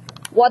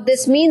 What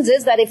this means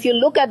is that if you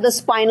look at the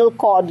spinal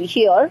cord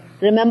here,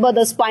 remember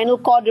the spinal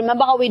cord,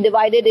 remember how we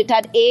divided? It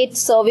had 8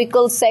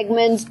 cervical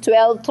segments,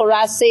 12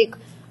 thoracic,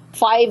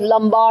 5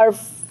 lumbar,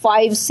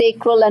 5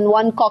 sacral, and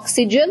 1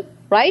 coccygeal,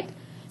 right?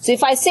 So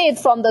if I say it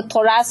from the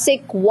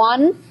thoracic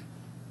 1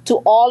 to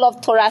all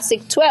of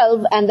thoracic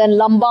 12 and then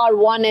lumbar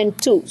 1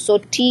 and 2, so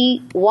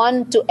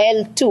T1 to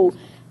L2,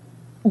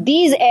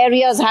 these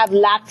areas have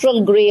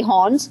lateral gray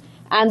horns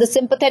and the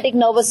sympathetic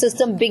nervous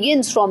system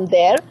begins from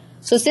there.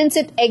 So since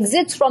it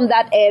exits from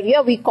that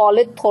area, we call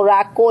it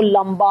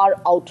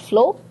thoracolumbar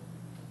outflow.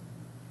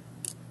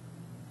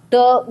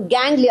 The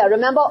ganglia,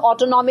 remember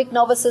autonomic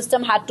nervous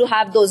system had to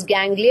have those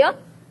ganglia.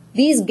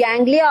 These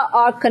ganglia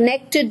are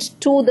connected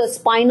to the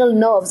spinal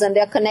nerves and they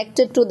are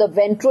connected to the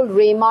ventral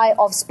rami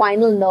of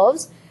spinal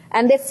nerves,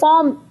 and they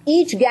form,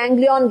 each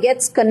ganglion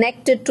gets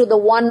connected to the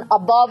one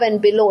above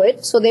and below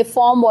it. So they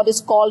form what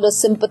is called a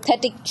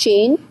sympathetic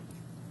chain.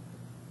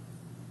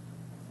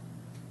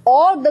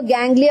 Or the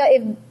ganglia,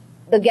 if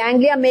the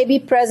ganglia may be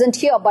present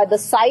here by the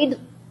side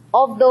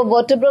of the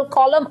vertebral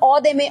column,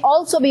 or they may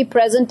also be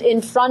present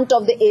in front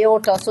of the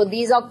aorta. So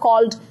these are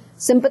called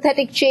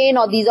sympathetic chain,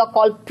 or these are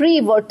called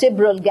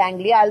prevertebral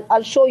ganglia.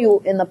 I'll show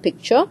you in the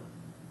picture.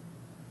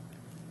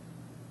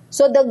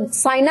 So the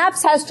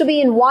synapse has to be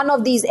in one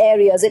of these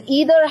areas. It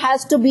either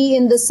has to be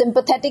in the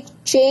sympathetic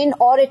chain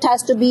or it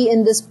has to be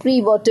in this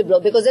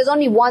prevertebral, because there's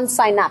only one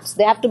synapse.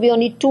 There have to be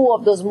only 2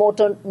 of those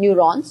motor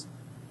neurons.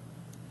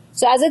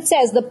 So as it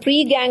says, the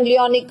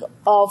preganglionic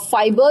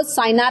fibers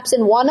synapse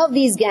in one of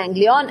these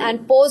ganglion,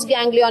 and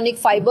postganglionic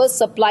fibers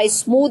supply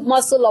smooth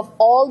muscle of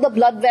all the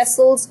blood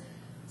vessels,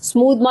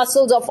 smooth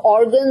muscles of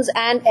organs,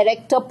 and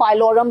erector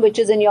pylorium, which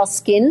is in your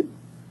skin.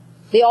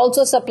 They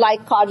also supply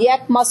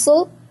cardiac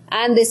muscle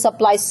and they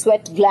supply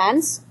sweat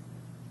glands.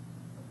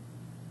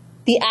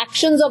 the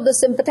actions of the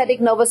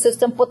sympathetic nervous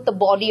system put the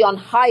body on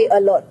high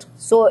alert.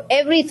 So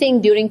everything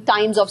during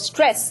times of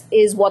stress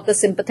is what the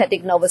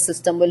sympathetic nervous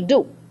system will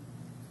do.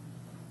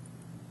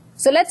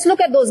 So let's look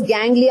at those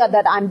ganglia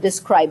that I'm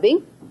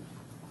describing.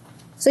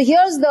 So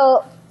here's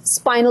the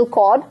spinal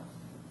cord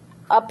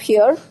up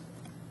here.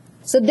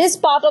 So this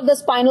part of the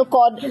spinal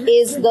cord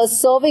is the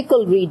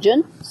cervical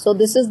region. So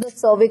this is the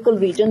cervical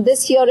region.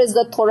 This here is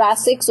the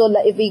thoracic. So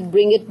if we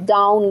bring it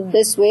down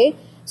this way,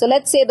 so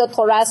let's say the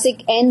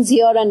thoracic ends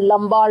here and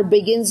lumbar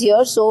begins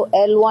here. So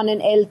L1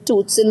 and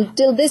L2. So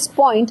till this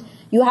point,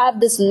 you have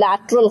this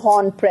lateral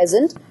horn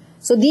present.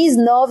 So these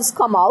nerves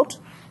come out.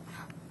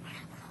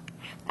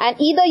 And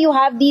either you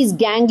have these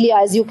ganglia,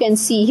 as you can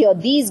see here,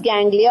 these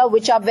ganglia,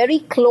 which are very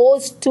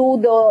close to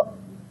the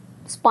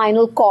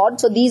spinal cord.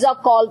 So these are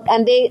called,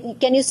 and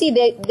can you see,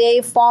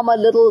 they form a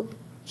little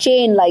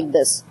chain like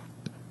this.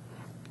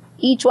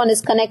 Each one is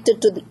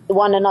connected to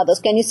one another.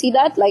 Can you see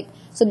that?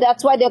 So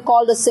that's why they're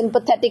called a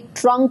sympathetic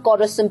trunk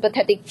or a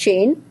sympathetic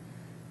chain.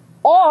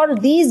 Or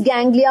these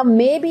ganglia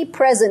may be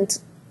present,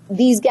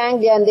 these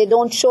ganglia, and they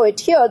don't show it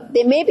here,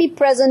 they may be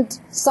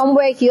present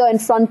somewhere here in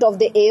front of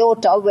the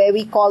aorta, where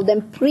we call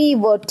them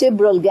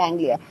prevertebral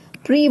ganglia.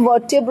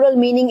 Prevertebral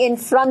meaning in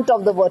front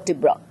of the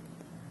vertebra.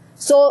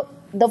 So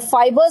the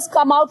fibers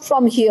come out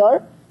from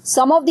here.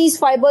 Some of these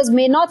fibers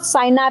may not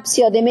synapse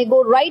here, they may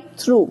go right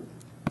through.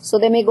 So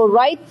they may go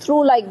right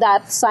through like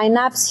that,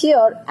 synapse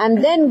here,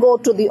 and then go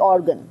to the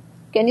organ.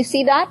 Can you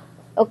see that?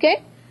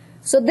 Okay.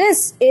 So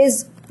this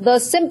is the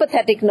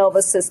sympathetic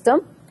nervous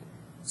system.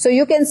 So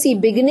you can see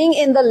beginning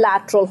in the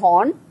lateral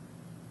horn,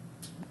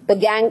 the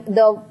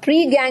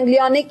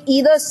preganglionic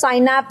either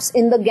synapse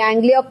in the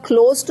ganglia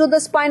close to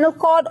the spinal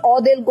cord,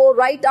 or they'll go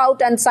right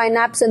out and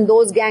synapse in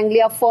those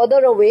ganglia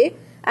further away.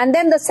 And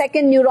then the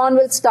second neuron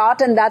will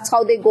start, and that's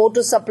how they go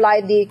to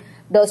supply the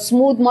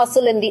smooth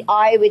muscle in the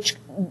eye, which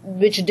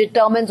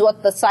determines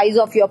what the size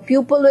of your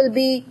pupil will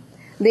be.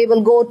 They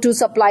will go to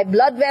supply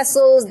blood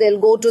vessels, they'll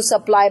go to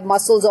supply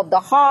muscles of the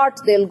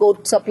heart, they'll go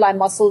to supply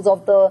muscles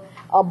of the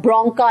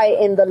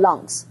bronchi in the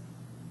lungs.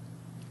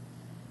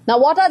 Now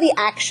what are the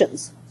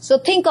actions? So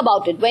think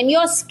about it. When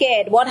you're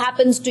scared, what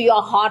happens to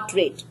your heart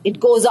rate? It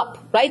goes up,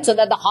 right? So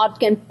that the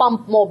heart can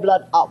pump more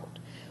blood out.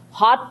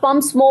 Heart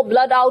pumps more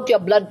blood out, your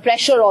blood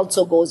pressure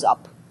also goes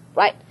up,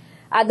 right?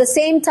 At the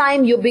same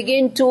time, you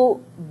begin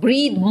to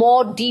breathe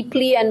more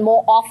deeply and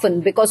more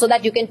often, because so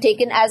that you can take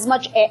in as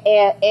much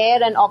air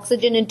and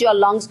oxygen into your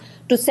lungs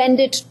to send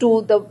it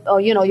to the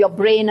your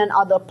brain and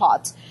other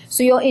parts.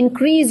 So you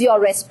increase your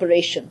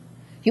respiration.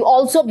 You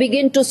also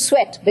begin to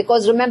sweat,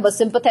 because remember,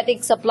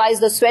 sympathetic supplies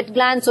the sweat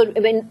gland. So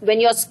when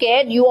you're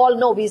scared, you all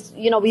know,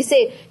 we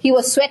say he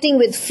was sweating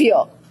with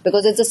fear,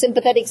 because it's a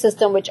sympathetic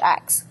system which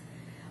acts.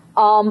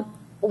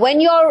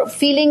 When you're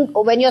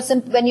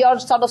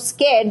sort of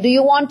scared, do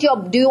you want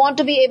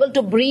to be able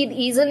to breathe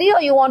easily, or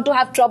you want to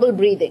have trouble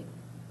breathing?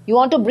 You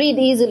want to breathe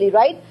easily,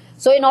 right?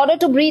 So in order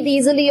to breathe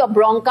easily, your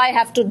bronchi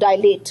have to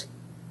dilate.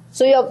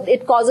 So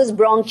it causes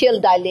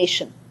bronchial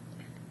dilation.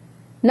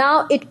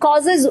 Now it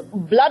causes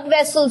blood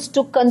vessels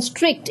to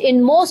constrict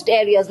in most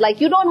areas.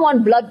 Like you don't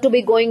want blood to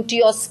be going to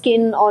your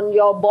skin, on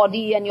your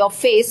body and your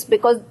face,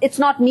 because it's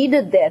not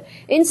needed there.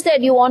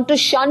 Instead, you want to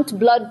shunt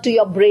blood to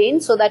your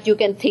brain so that you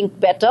can think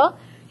better.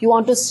 You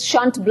want to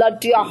shunt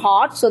blood to your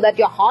heart so that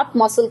your heart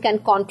muscle can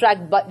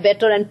contract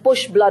better and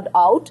push blood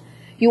out.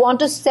 You want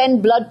to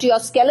send blood to your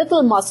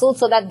skeletal muscles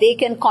so that they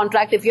can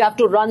contract if you have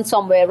to run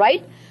somewhere,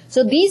 right?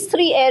 So these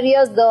three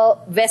areas, the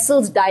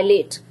vessels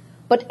dilate.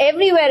 But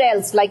everywhere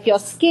else, like your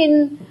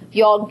skin,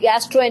 your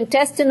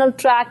gastrointestinal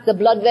tract, the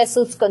blood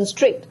vessels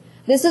constrict.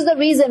 This is the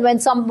reason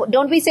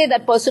don't we say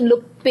that person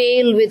look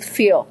pale with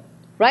fear,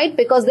 right?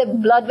 Because the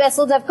blood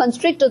vessels have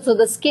constricted, so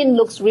the skin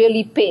looks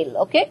really pale,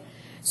 okay?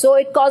 So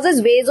it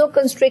causes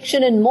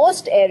vasoconstriction in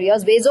most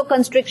areas.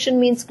 Vasoconstriction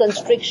means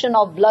constriction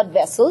of blood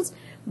vessels,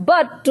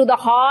 but to the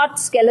heart,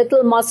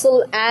 skeletal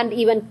muscle, and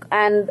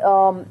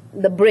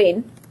the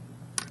brain,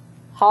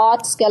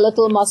 heart,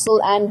 skeletal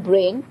muscle, and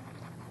brain,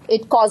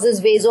 it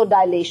causes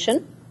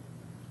vasodilation.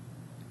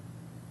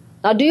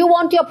 Now, do you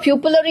want your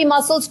pupillary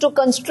muscles to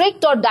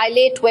constrict or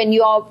dilate when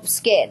you are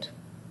scared?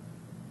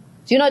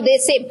 They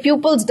say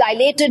pupils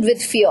dilated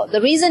with fear.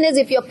 The reason is,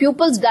 if your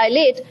pupils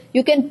dilate,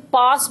 you can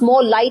pass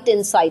more light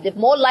inside. If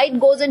more light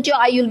goes into your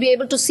eye, you'll be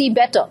able to see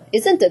better,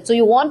 isn't it? So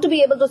you want to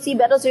be able to see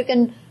better so you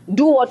can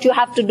do what you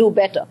have to do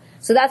better.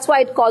 So that's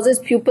why it causes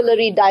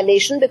pupillary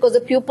dilation, because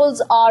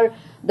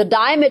the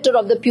diameter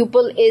of the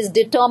pupil is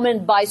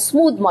determined by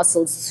smooth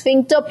muscles.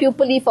 Sphincter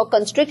pupillae for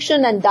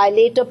constriction and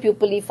dilator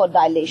pupillae for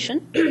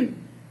dilation.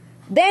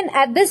 Then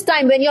at this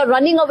time, when you're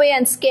running away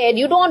and scared,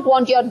 you don't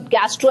want your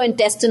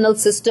gastrointestinal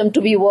system to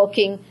be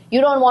working.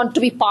 You don't want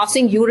to be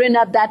passing urine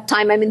at that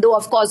time. Though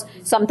of course,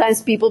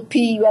 sometimes people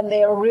pee when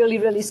they are really,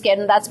 really scared,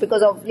 and that's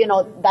because of,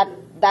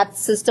 that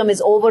system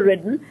is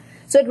overridden.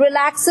 So it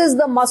relaxes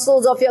the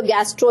muscles of your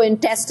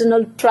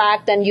gastrointestinal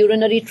tract and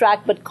urinary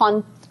tract, but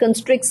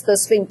constricts the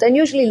sphincter. And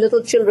usually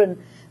little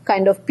children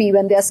kind of pee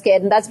when they're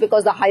scared, and that's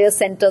because the higher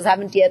centers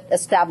haven't yet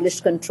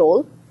established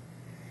control.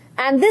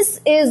 And this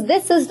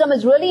system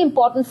is really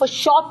important for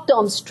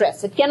short-term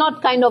stress. It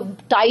cannot kind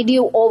of tide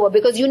you over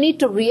because you need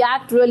to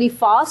react really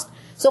fast.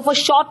 So for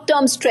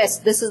short-term stress,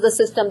 this is the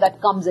system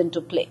that comes into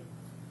play.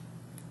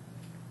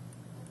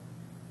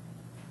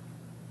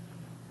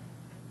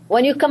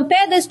 When you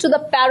compare this to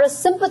the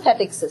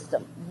parasympathetic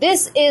system,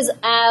 this is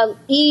an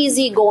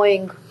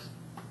easygoing,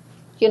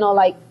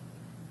 like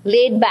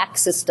laid-back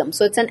system.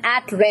 So it's an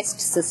at-rest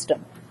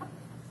system.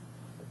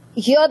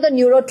 Here the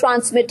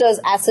neurotransmitter is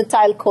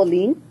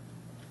acetylcholine.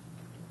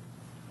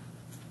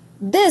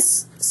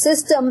 This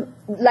system,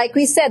 like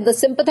we said, the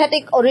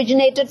sympathetic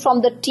originated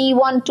from the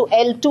T1 to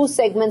L2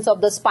 segments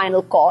of the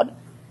spinal cord.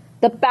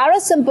 The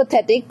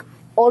parasympathetic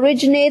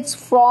originates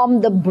from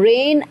the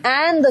brain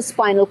and the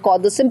spinal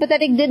cord. The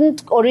sympathetic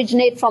didn't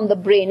originate from the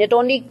brain. It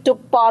only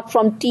took part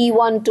from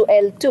T1 to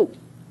L2.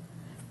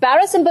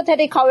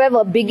 Parasympathetic,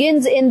 however,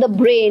 begins in the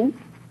brain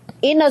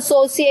in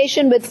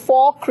association with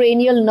 4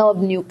 cranial nerve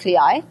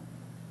nuclei.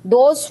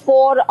 Those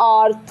 4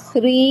 are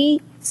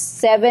 3,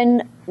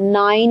 7,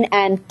 9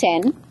 and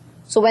 10.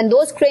 So when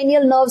those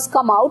cranial nerves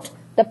come out,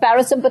 the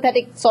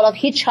parasympathetic sort of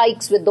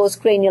hitchhikes with those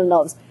cranial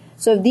nerves.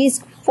 So if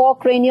these 4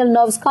 cranial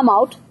nerves come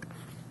out,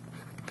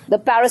 the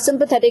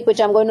parasympathetic,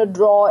 which I'm going to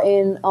draw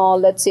in,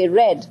 let's say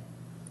red,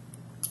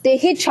 they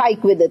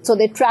hitchhike with it. So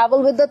they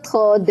travel with the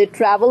 3rd, they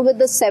travel with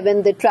the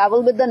 7th, they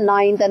travel with the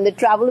 9th, and they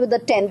travel with the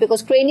 10th,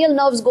 because cranial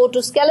nerves go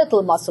to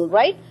skeletal muscle,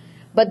 right?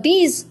 But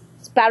these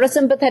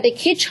parasympathetic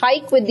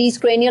hitchhike with these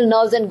cranial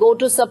nerves and go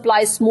to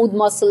supply smooth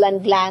muscle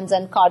and glands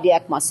and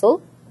cardiac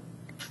muscle.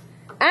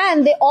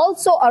 And they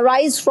also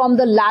arise from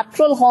the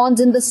lateral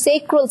horns in the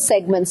sacral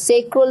segments,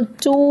 sacral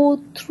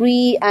 2,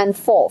 3, and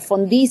 4,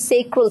 from these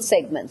sacral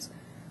segments.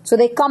 So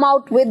they come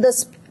out with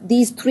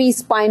these 3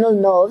 spinal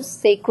nerves,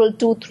 sacral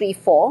 2, 3,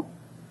 4.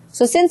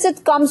 So since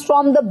it comes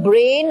from the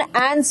brain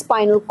and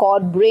spinal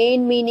cord,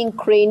 brain meaning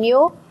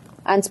cranial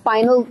and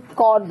spinal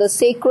cord the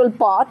sacral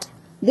part,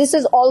 this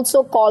is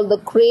also called the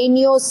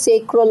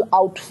craniosacral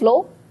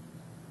outflow.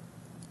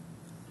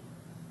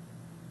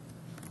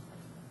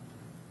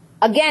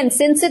 Again,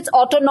 since it's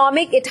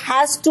autonomic, it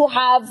has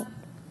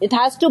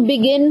to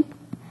begin,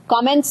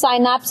 comment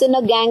synapse in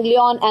a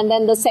ganglion, and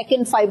then the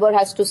second fiber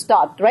has to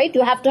start, right?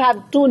 You have to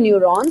have 2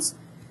 neurons.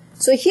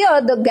 So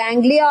here the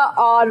ganglia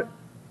are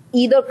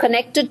either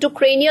connected to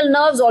cranial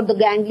nerves or the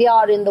ganglia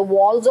are in the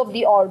walls of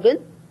the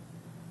organ.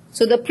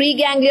 So the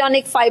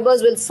preganglionic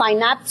fibers will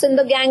synapse in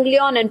the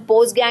ganglion, and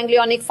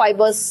postganglionic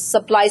fibers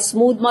supply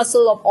smooth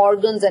muscle of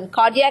organs and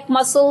cardiac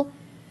muscle.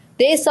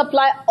 They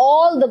supply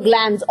all the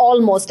glands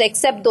almost,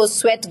 except those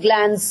sweat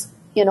glands,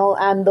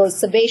 and those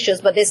sebaceous,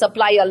 but they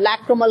supply your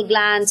lacrimal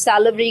gland,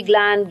 salivary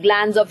gland,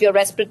 glands of your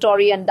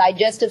respiratory and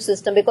digestive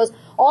system, because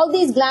all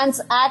these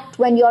glands act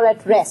when you're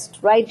at rest,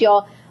 right?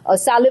 Your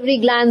salivary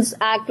glands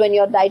act when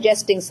you're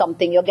digesting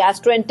something, your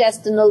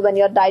gastrointestinal when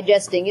you're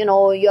digesting,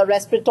 your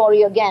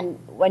respiratory again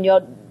when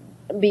you're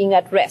being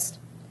at rest.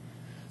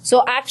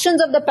 So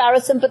actions of the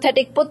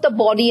parasympathetic put the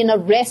body in a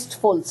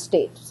restful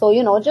state. So,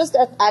 just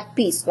at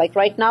peace. Like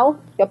right now,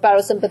 your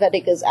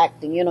parasympathetic is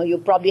acting. You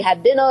probably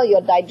had dinner,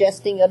 you're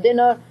digesting your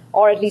dinner,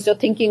 or at least you're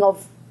thinking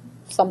of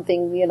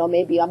something,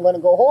 maybe I'm going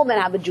to go home and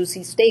have a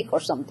juicy steak or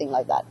something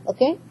like that.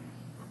 Okay?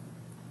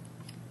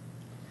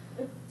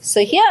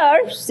 So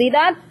here, see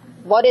that?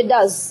 What it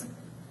does.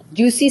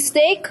 Juicy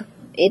steak,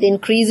 it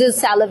increases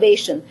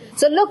salivation.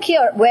 So look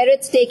here where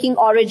it's taking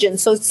origin.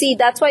 So see,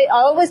 that's why I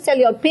always tell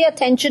you, pay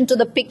attention to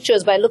the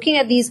pictures. By looking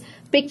at these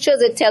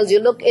pictures, it tells you,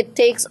 look, it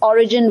takes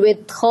origin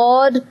with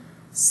 3rd,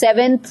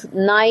 7th,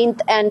 9th,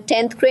 and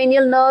 10th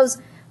cranial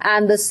nerves,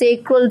 and the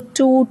sacral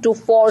 2 to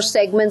 4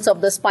 segments of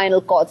the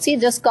spinal cord. See,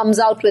 it just comes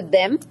out with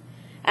them.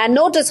 And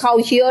notice how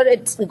here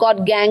it's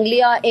got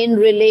ganglia in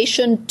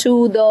relation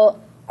to the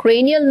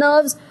cranial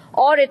nerves,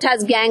 or it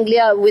has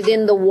ganglia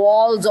within the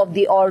walls of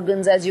the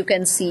organs, as you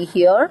can see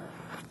here.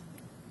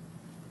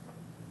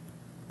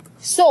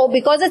 So,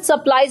 because it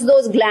supplies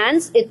those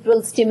glands, it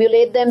will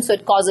stimulate them, so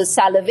it causes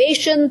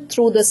salivation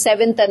through the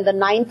 7th and the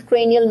 9th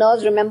cranial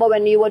nerves. Remember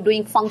when you were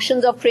doing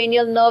functions of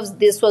cranial nerves,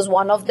 this was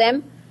one of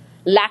them.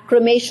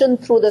 Lacrimation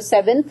through the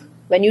 7th.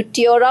 When you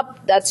tear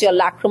up, that's your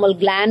lacrimal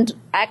gland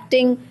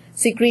acting.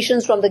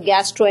 Secretions from the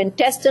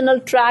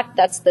gastrointestinal tract,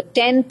 that's the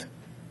 10th.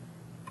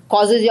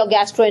 Causes your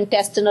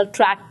gastrointestinal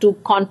tract to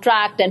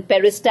contract, and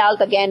peristalth,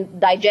 again,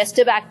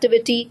 digestive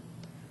activity.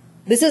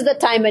 This is the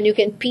time when you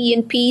can pee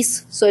in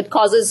peace, so it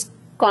causes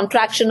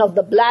contraction of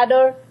the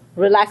bladder,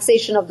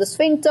 relaxation of the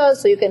sphincter,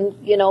 so you can,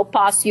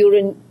 pass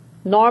urine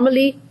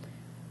normally,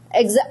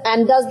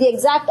 and does the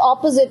exact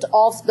opposite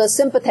of the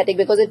sympathetic,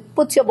 because it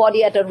puts your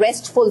body at a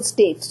restful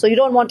state. So you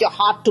don't want your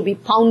heart to be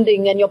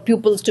pounding and your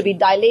pupils to be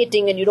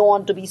dilating, and you don't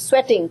want to be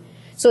sweating.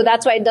 So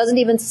that's why it doesn't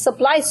even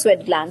supply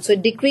sweat glands. So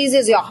it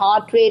decreases your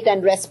heart rate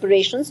and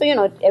respiration.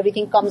 So,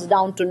 everything comes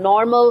down to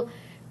normal.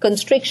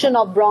 Constriction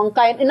of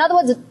bronchi. In other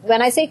words,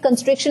 when I say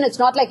constriction, it's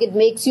not like it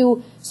makes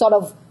you sort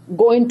of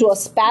go into a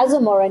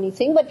spasm or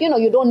anything. But,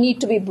 you don't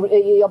need to be,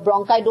 your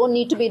bronchi don't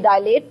need to be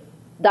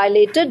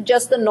dilated.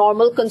 Just the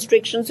normal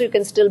constriction, so you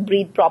can still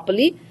breathe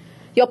properly.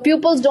 Your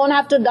pupils don't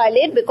have to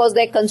dilate because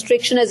their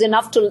constriction is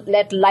enough to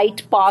let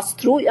light pass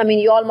through. I mean,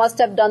 you all must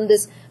have done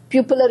this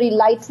pupillary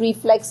light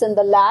reflex in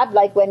the lab,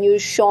 like when you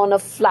shone a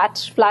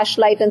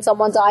flashlight in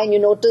someone's eye and you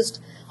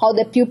noticed how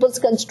their pupils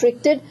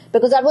constricted,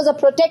 because that was a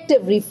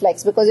protective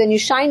reflex, because when you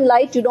shine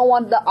light, you don't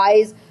want the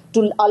eyes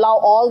to allow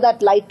all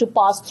that light to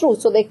pass through,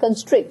 so they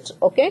constrict,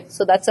 okay?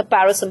 So that's a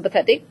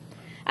parasympathetic.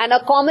 And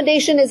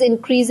accommodation is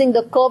increasing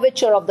the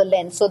curvature of the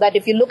lens, so that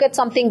if you look at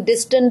something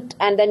distant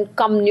and then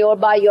come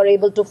nearby, you're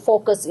able to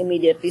focus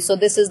immediately. So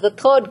this is the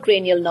third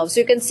cranial nerve. So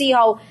you can see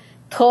how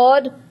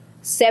third,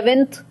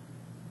 seventh,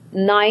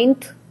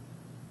 ninth,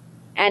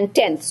 and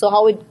 10th. So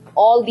how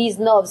all these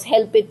nerves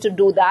help it to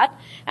do that.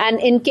 And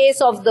in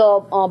case of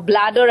the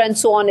bladder and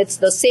so on, it's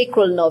the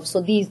sacral nerve.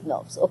 So these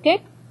nerves,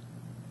 okay?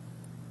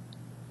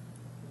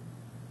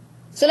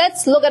 So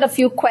let's look at a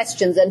few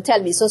questions and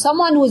tell me. So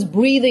someone who's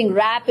breathing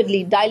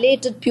rapidly,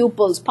 dilated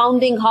pupils,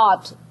 pounding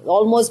heart,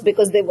 almost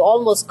because they were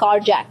almost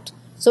carjacked.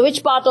 So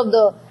which part of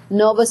the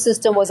nervous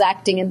system was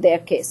acting in their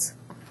case?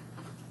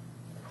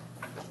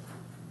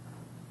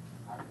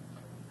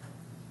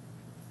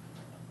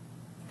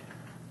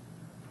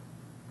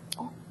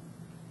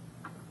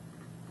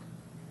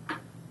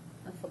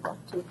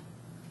 To.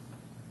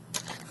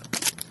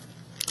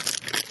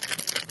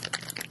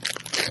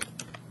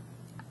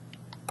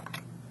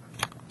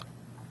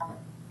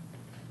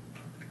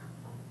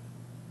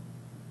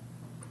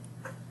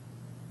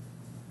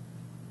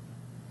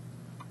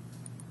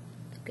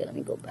 Okay, let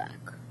me go back.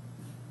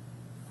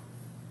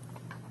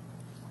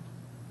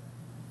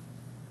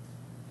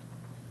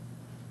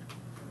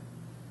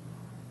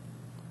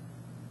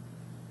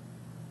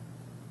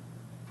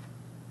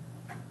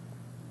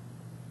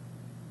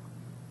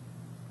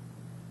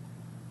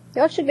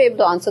 You all should be able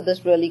to answer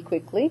this really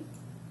quickly.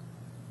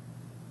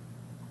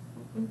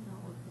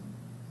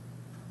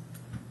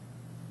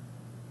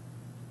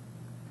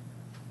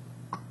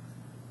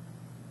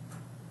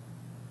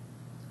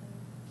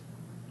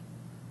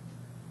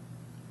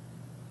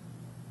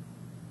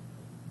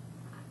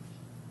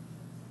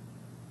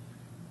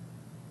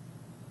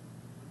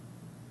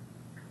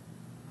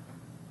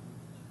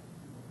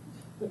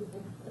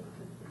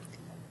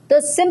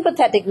 The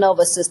sympathetic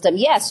nervous system.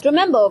 Yes,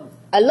 remember,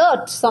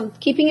 alert,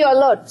 keeping you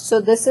alert. So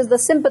this is the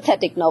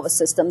sympathetic nervous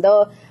system.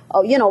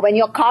 When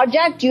you're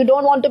carjacked, you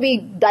don't want to be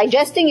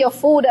digesting your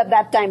food at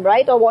that time,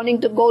 right? Or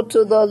wanting to go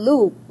to the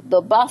loo,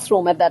 the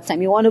bathroom at that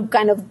time. You want to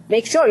kind of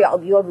make sure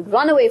you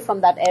run away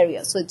from that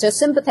area. So it's just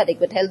sympathetic,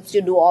 which helps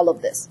you do all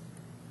of this.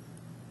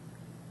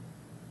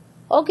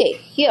 Okay,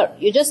 here,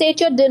 you just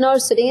ate your dinner,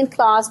 sitting in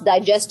class,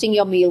 digesting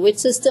your meal. Which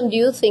system do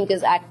you think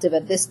is active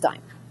at this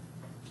time?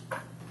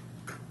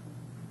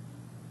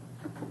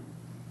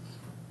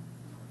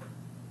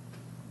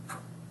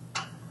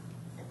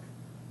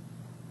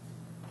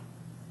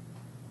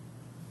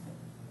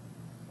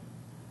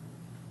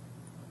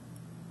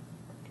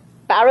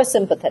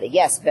 Parasympathetic,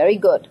 yes, very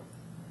good.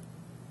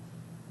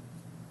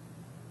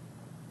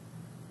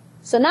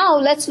 So now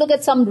let's look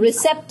at some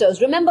receptors.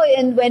 Remember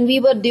when we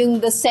were doing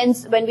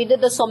when we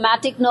did the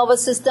somatic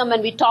nervous system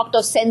and we talked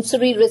of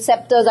sensory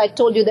receptors, I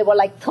told you they were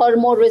like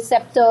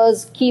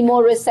thermoreceptors,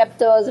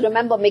 chemoreceptors,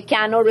 remember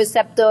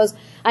mechanoreceptors.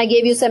 I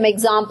gave you some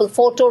example,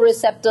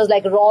 photoreceptors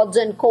like rods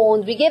and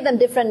cones. We gave them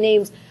different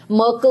names,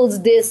 Merkel's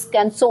disc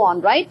and so on,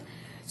 right?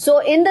 So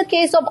in the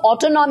case of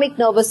autonomic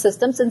nervous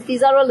system, since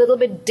these are a little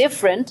bit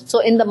different, so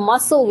in the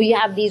muscle we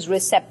have these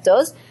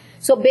receptors.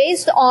 So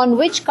based on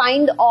which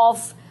kind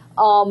of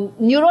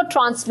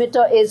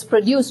neurotransmitter is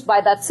produced by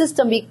that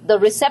system, the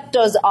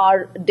receptors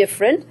are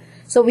different.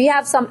 So we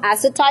have some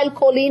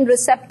acetylcholine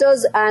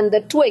receptors, and the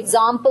two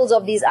examples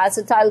of these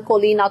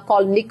acetylcholine are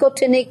called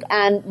nicotinic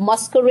and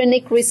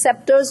muscarinic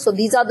receptors. So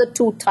these are the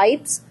two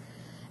types.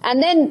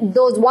 And then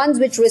those ones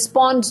which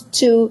respond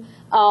to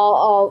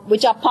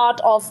which are part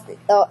of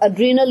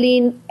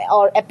adrenaline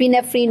or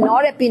epinephrine,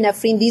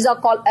 norepinephrine, these are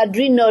called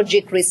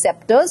adrenergic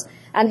receptors,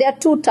 and there are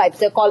two types.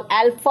 They're called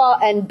alpha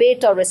and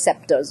beta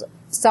receptors.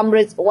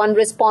 One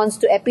responds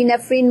to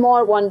epinephrine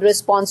more, one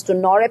responds to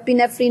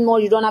norepinephrine more.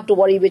 You don't have to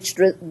worry which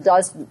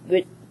does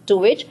to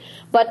which.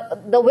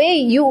 But the way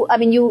you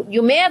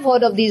may have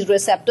heard of these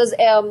receptors.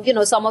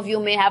 Some of you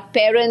may have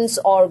parents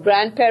or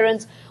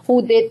grandparents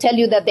who they tell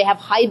you that they have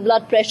high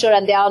blood pressure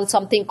and they are on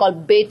something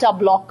called beta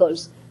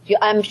blockers.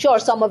 I'm sure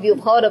some of you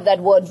have heard of that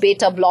word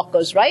beta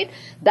blockers, right?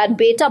 That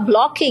beta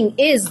blocking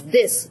is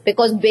this,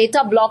 because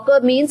beta blocker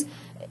means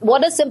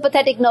what does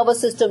sympathetic nervous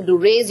system do?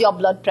 Raise your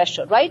blood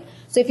pressure, right?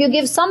 So if you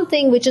give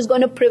something which is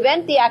going to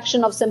prevent the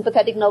action of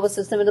sympathetic nervous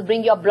system, it will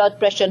bring your blood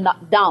pressure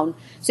down.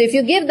 So if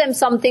you give them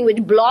something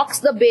which blocks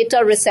the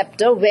beta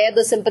receptor where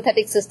the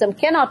sympathetic system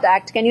cannot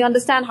act, can you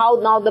understand how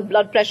now the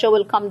blood pressure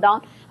will come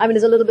down? I mean,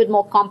 it's a little bit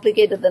more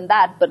complicated than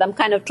that, but I'm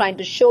kind of trying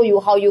to show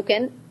you how you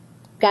can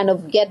kind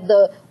of get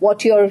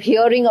what you're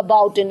hearing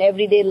about in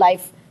everyday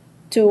life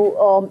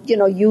to,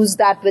 use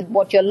that with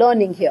what you're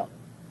learning here.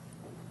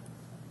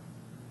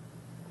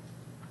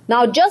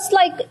 Now, just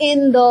like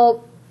in the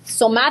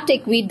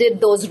somatic, we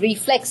did those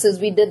reflexes.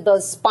 We did the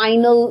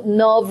spinal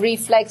nerve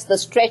reflex, the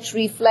stretch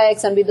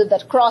reflex, and we did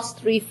that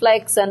cross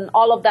reflex and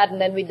all of that. And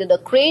then we did a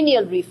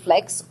cranial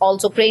reflex,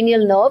 also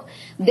cranial nerve.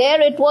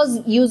 There it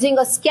was using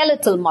a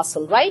skeletal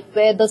muscle, right?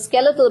 Where the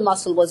skeletal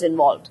muscle was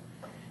involved.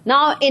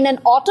 Now, in an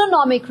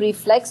autonomic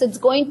reflex, it's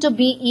going to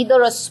be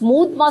either a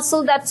smooth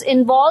muscle that's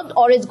involved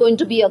or it's going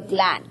to be a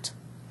gland.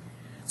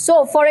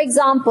 So, for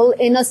example,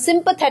 in a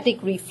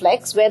sympathetic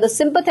reflex, where the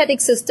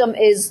sympathetic system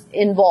is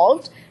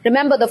involved,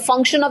 remember the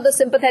function of the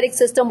sympathetic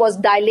system was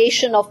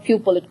dilation of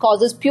pupil. It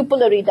causes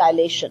pupillary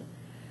dilation.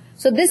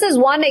 So, this is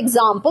one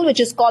example which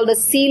is called a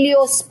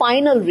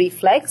ciliospinal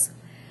reflex.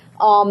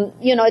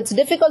 It's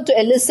difficult to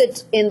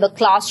elicit in the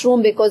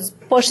classroom because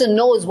person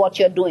knows what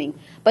you're doing.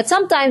 But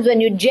sometimes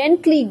when you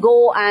gently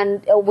go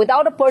and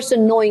without a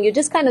person knowing, you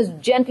just kind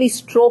of gently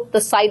stroke the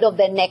side of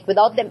their neck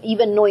without them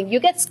even knowing, you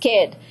get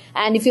scared.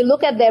 And if you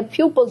look at their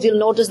pupils, you'll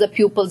notice the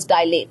pupils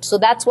dilate. So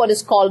that's what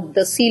is called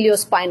the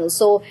ciliospinal.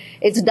 So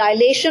it's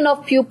dilation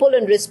of pupil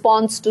in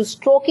response to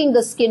stroking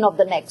the skin of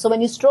the neck. So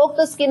when you stroke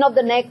the skin of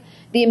the neck,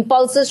 the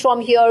impulses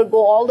from here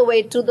go all the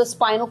way to the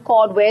spinal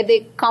cord where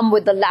they come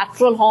with the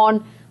lateral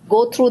horn,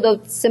 go through the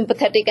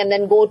sympathetic and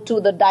then go to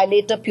the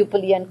dilator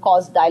pupillae and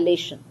cause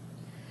dilation.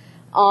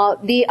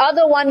 The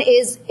other one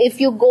is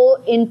if you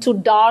go into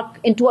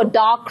a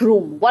dark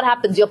room, what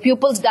happens? Your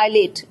pupils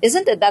dilate,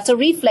 isn't it? That's a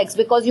reflex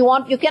because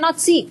you cannot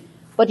see,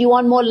 but you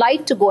want more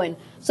light to go in.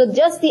 So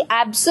just the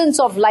absence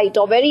of light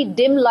or very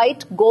dim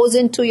light goes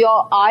into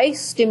your eye,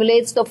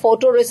 stimulates the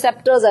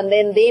photoreceptors, and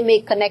then they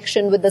make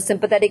connection with the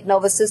sympathetic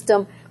nervous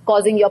system,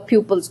 causing your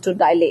pupils to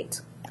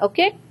dilate.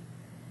 Okay?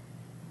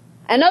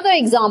 Another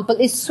example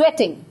is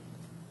sweating.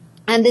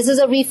 And this is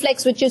a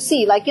reflex which you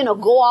see,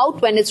 go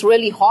out when it's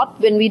really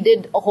hot. When we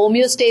did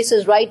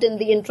homeostasis right in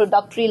the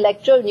introductory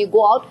lecture, when you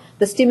go out,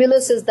 the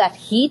stimulus is that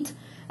heat.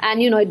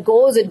 And, it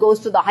goes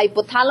to the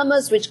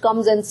hypothalamus, which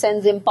comes and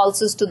sends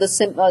impulses to the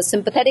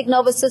sympathetic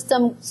nervous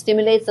system,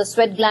 stimulates the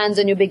sweat glands,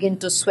 and you begin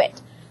to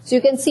sweat. So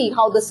you can see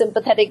how the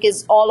sympathetic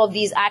all of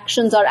these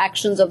actions are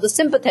actions of the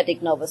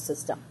sympathetic nervous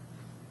system.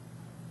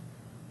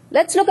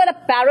 Let's look at a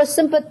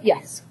parasympathetic,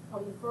 yes. The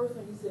first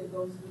one you said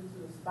goes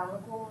into the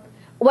spinal cord?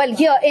 Well,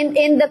 here,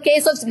 in the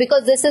case of,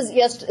 because this is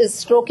just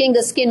stroking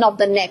the skin of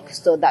the neck,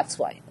 so that's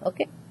why,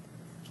 okay?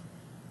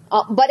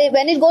 But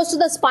when it goes to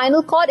the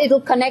spinal cord, it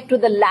will connect with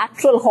the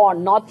lateral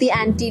horn, not the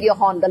anterior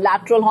horn. The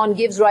lateral horn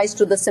gives rise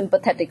to the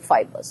sympathetic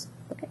fibers,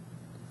 okay?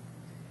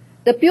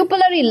 The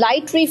pupillary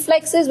light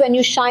reflexes, when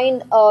you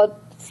shine a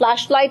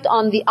flashlight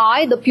on the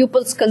eye, the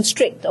pupils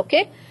constrict,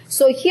 okay?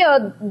 So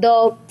here,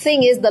 the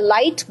thing is the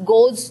light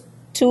goes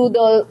to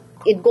the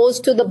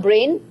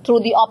brain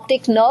through the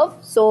optic nerve.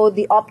 So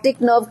the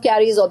optic nerve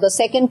carries, or the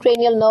second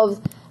cranial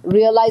nerve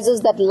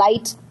realizes that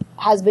light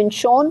has been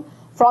shown.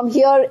 From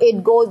here,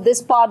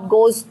 this part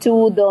goes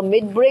to the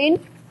midbrain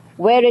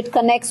where it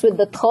connects with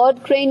the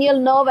third cranial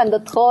nerve, and the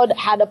third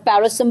had a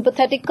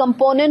parasympathetic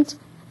component.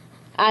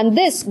 And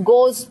this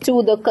goes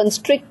to the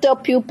constrictor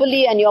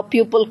pupillae and your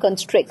pupil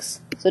constricts.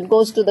 So it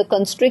goes to the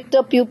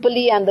constrictor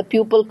pupillae and the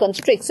pupil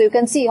constricts. So you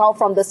can see how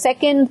from the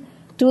second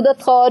to the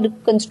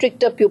third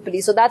constrictor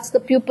pupillae. So that's the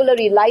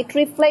pupillary light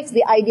reflex.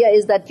 The idea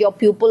is that your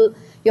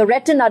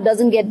retina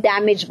doesn't get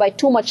damaged by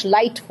too much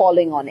light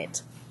falling on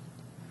it.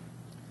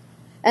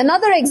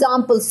 Another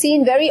example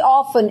seen very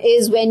often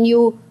is when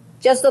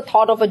just the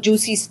thought of a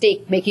juicy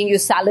steak making you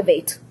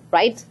salivate,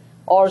 right?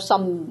 Or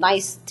some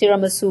nice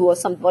tiramisu or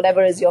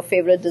whatever is your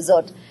favorite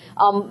dessert,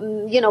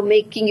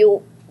 making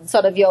you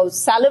sort of your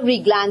salivary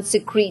glands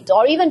secrete,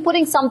 or even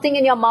putting something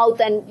in your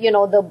mouth and,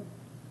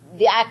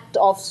 the act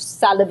of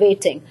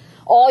salivating,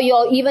 or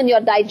even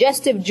your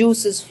digestive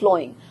juice is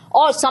flowing,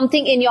 or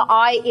something in your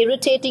eye,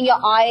 irritating your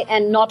eye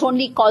and not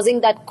only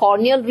causing that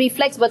corneal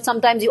reflex, but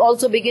sometimes you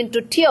also begin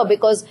to tear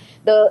because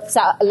the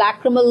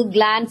lacrimal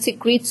gland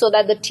secretes so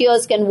that the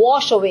tears can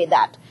wash away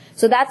that.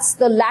 So that's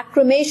the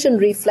lacrimation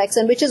reflex,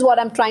 and which is what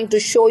I'm trying to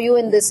show you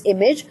in this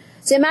image.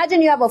 So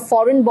imagine you have a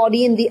foreign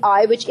body in the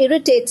eye which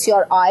irritates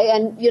your eye,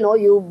 and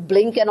you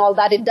blink and all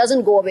that, it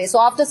doesn't go away.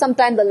 So after some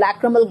time the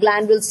lacrimal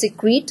gland will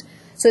secrete.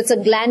 So it's a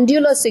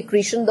glandular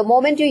secretion. The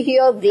moment you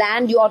hear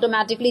gland, you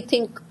automatically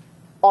think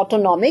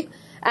autonomic,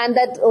 and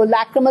that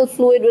lacrimal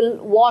fluid will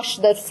wash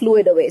that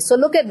fluid away. So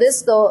look at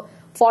this, the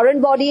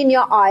foreign body in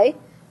your eye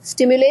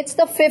stimulates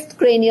the fifth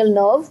cranial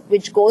nerve,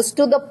 which goes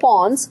to the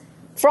pons.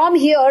 From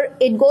here,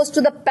 it goes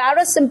to the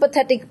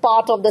parasympathetic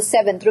part of the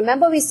seventh.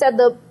 Remember we said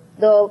the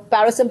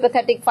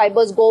parasympathetic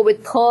fibers go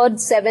with third,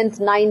 seventh,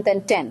 ninth,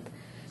 and 10th.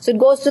 So it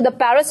goes to the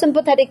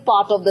parasympathetic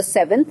part of the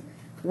seventh,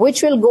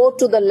 which will go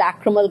to the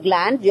lacrimal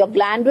gland. Your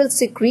gland will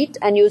secrete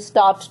and you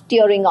start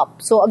tearing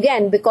up. So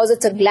again, because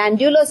it's a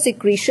glandular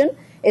secretion,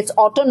 it's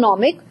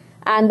autonomic,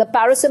 and the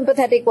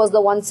parasympathetic was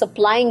the one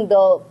supplying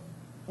the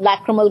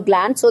lacrimal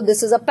gland. So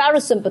this is a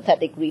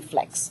parasympathetic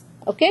reflex.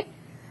 Okay?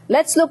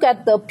 Let's look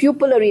at the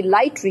pupillary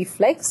light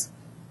reflex.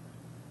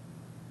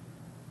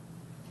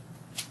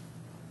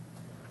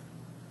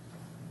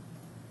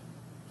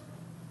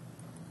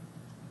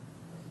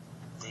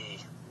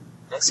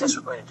 next test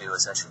we're going to do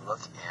is actually look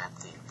at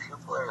the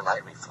pupillary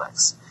light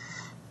reflex.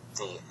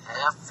 The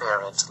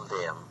afferent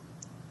limb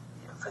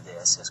for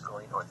this is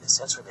going, or the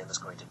sensory limb is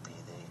going to be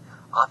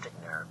the optic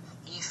nerve.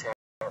 Efferent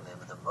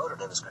limb, the motor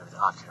limb, is going to be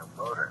the ocular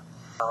motor.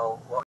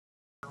 So what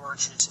we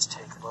want you to just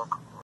take a look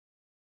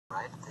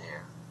right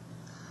there,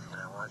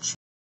 and I want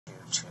you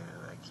to,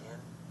 again,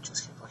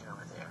 just keep looking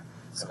over there.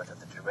 So look at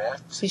the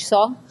direct. So you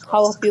saw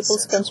how our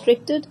pupils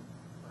constricted?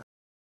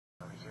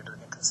 Over here doing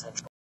a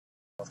consensual.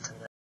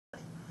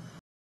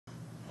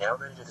 Now we're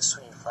going to do the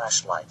swinging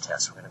flashlight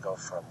test. We're going to go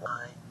from one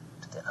eye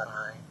to the other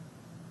eye,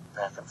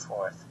 back and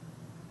forth.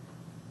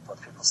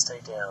 Both pupils stay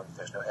down.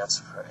 There's no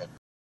answer for it.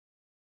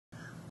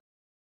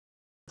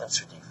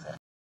 Sensor defect.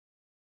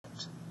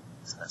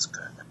 So that's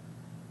good.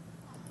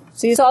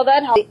 So you saw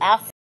that, how the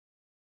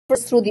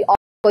afferent through the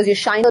optic, because you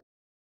shine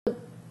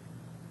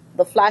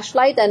the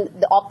flashlight, and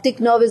the optic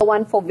nerve is the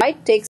one for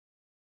light, takes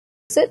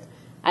it,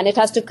 and it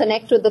has to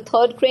connect to the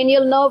third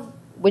cranial nerve,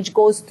 which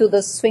goes to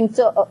the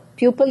sphincter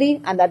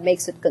pupillae, and that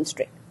makes it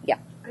constrict. Yeah.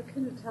 I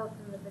couldn't tell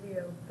from the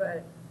video,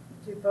 but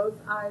do both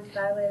eyes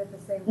dilate at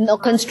the same time? No,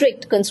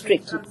 constrict. I'm sorry.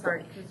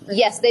 Constrict.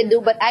 Yes, they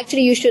do, but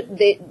actually you should,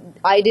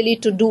 ideally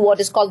to do what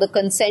is called the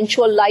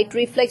consensual light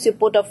reflex, you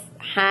put a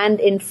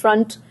hand in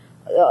front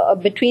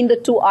between the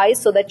two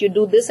eyes so that you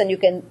do this and you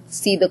can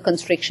see the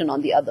constriction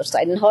on the other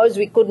side. In hers,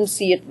 we couldn't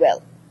see it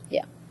well.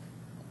 Yeah.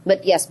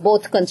 But yes,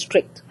 both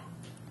constrict.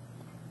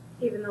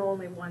 Even though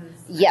only one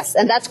is... Yes,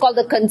 and that's called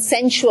the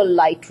consensual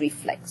light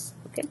reflex.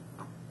 Okay.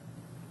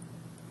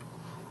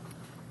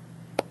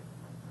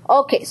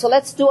 Okay, so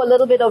let's do a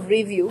little bit of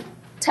review.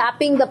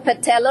 Tapping the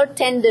patellar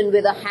tendon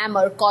with a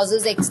hammer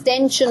causes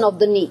extension of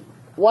the knee.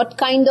 What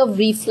kind of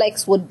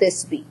reflex would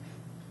this be?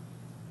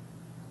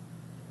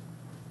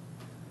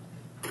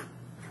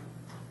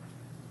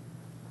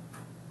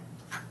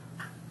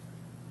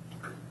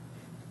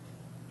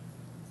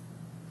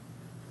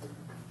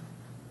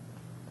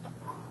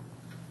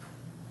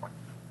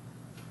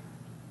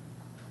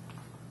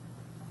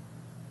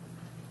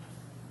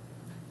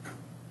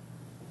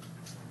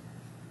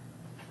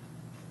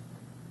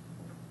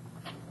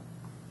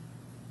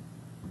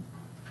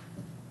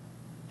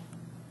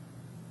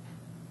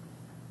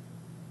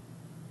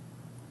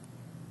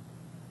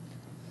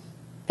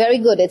 Very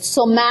good. It's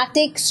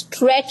somatic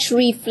stretch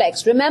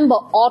reflex. Remember,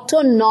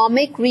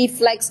 autonomic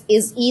reflex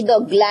is either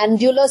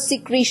glandular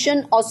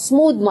secretion or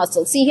smooth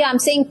muscle. See here, I'm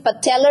saying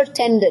patellar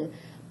tendon.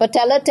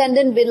 Patellar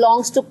tendon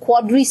belongs to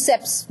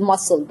quadriceps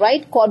muscle,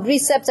 right?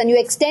 Quadriceps, and you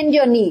extend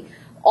your knee.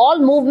 All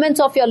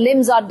movements of your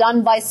limbs are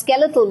done by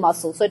skeletal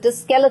muscle. So it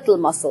is skeletal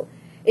muscle.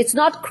 It's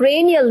not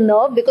cranial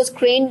nerve, because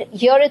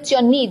here it's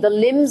your knee. The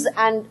limbs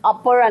and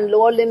upper and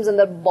lower limbs and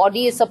the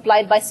body is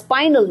supplied by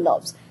spinal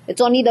nerves. It's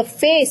only the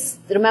face,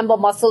 remember,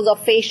 muscles of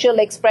facial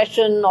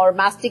expression or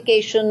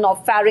mastication or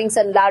pharynx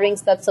and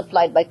larynx that's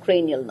supplied by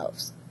cranial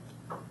nerves.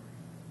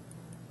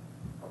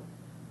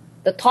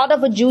 The thought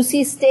of a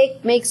juicy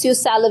steak makes you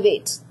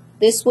salivate.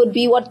 This would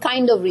be what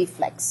kind of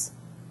reflex?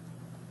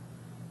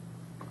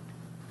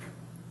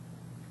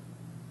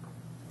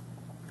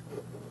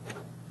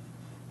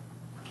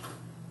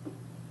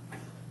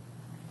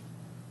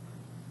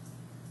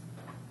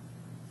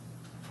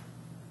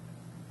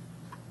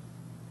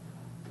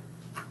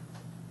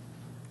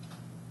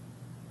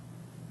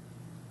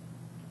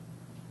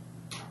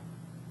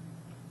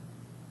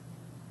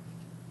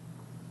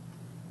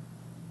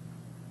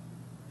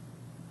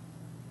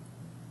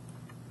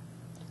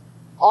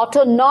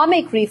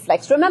 Autonomic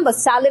reflex. Remember,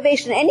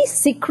 salivation, any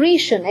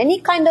secretion, any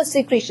kind of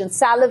secretion,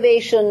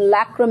 salivation,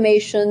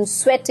 lacrimation,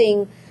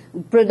 sweating,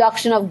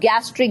 production of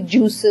gastric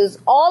juices,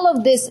 all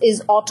of this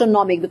is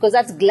autonomic because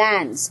that's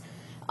glands.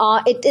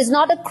 It is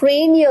not a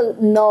cranial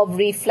nerve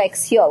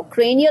reflex here.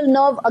 Cranial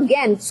nerve,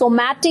 again,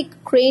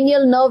 somatic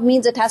cranial nerve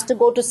means it has to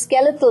go to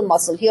skeletal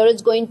muscle. Here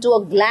it's going to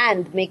a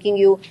gland making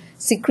you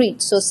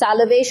secrete. So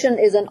salivation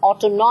is an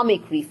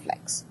autonomic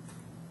reflex.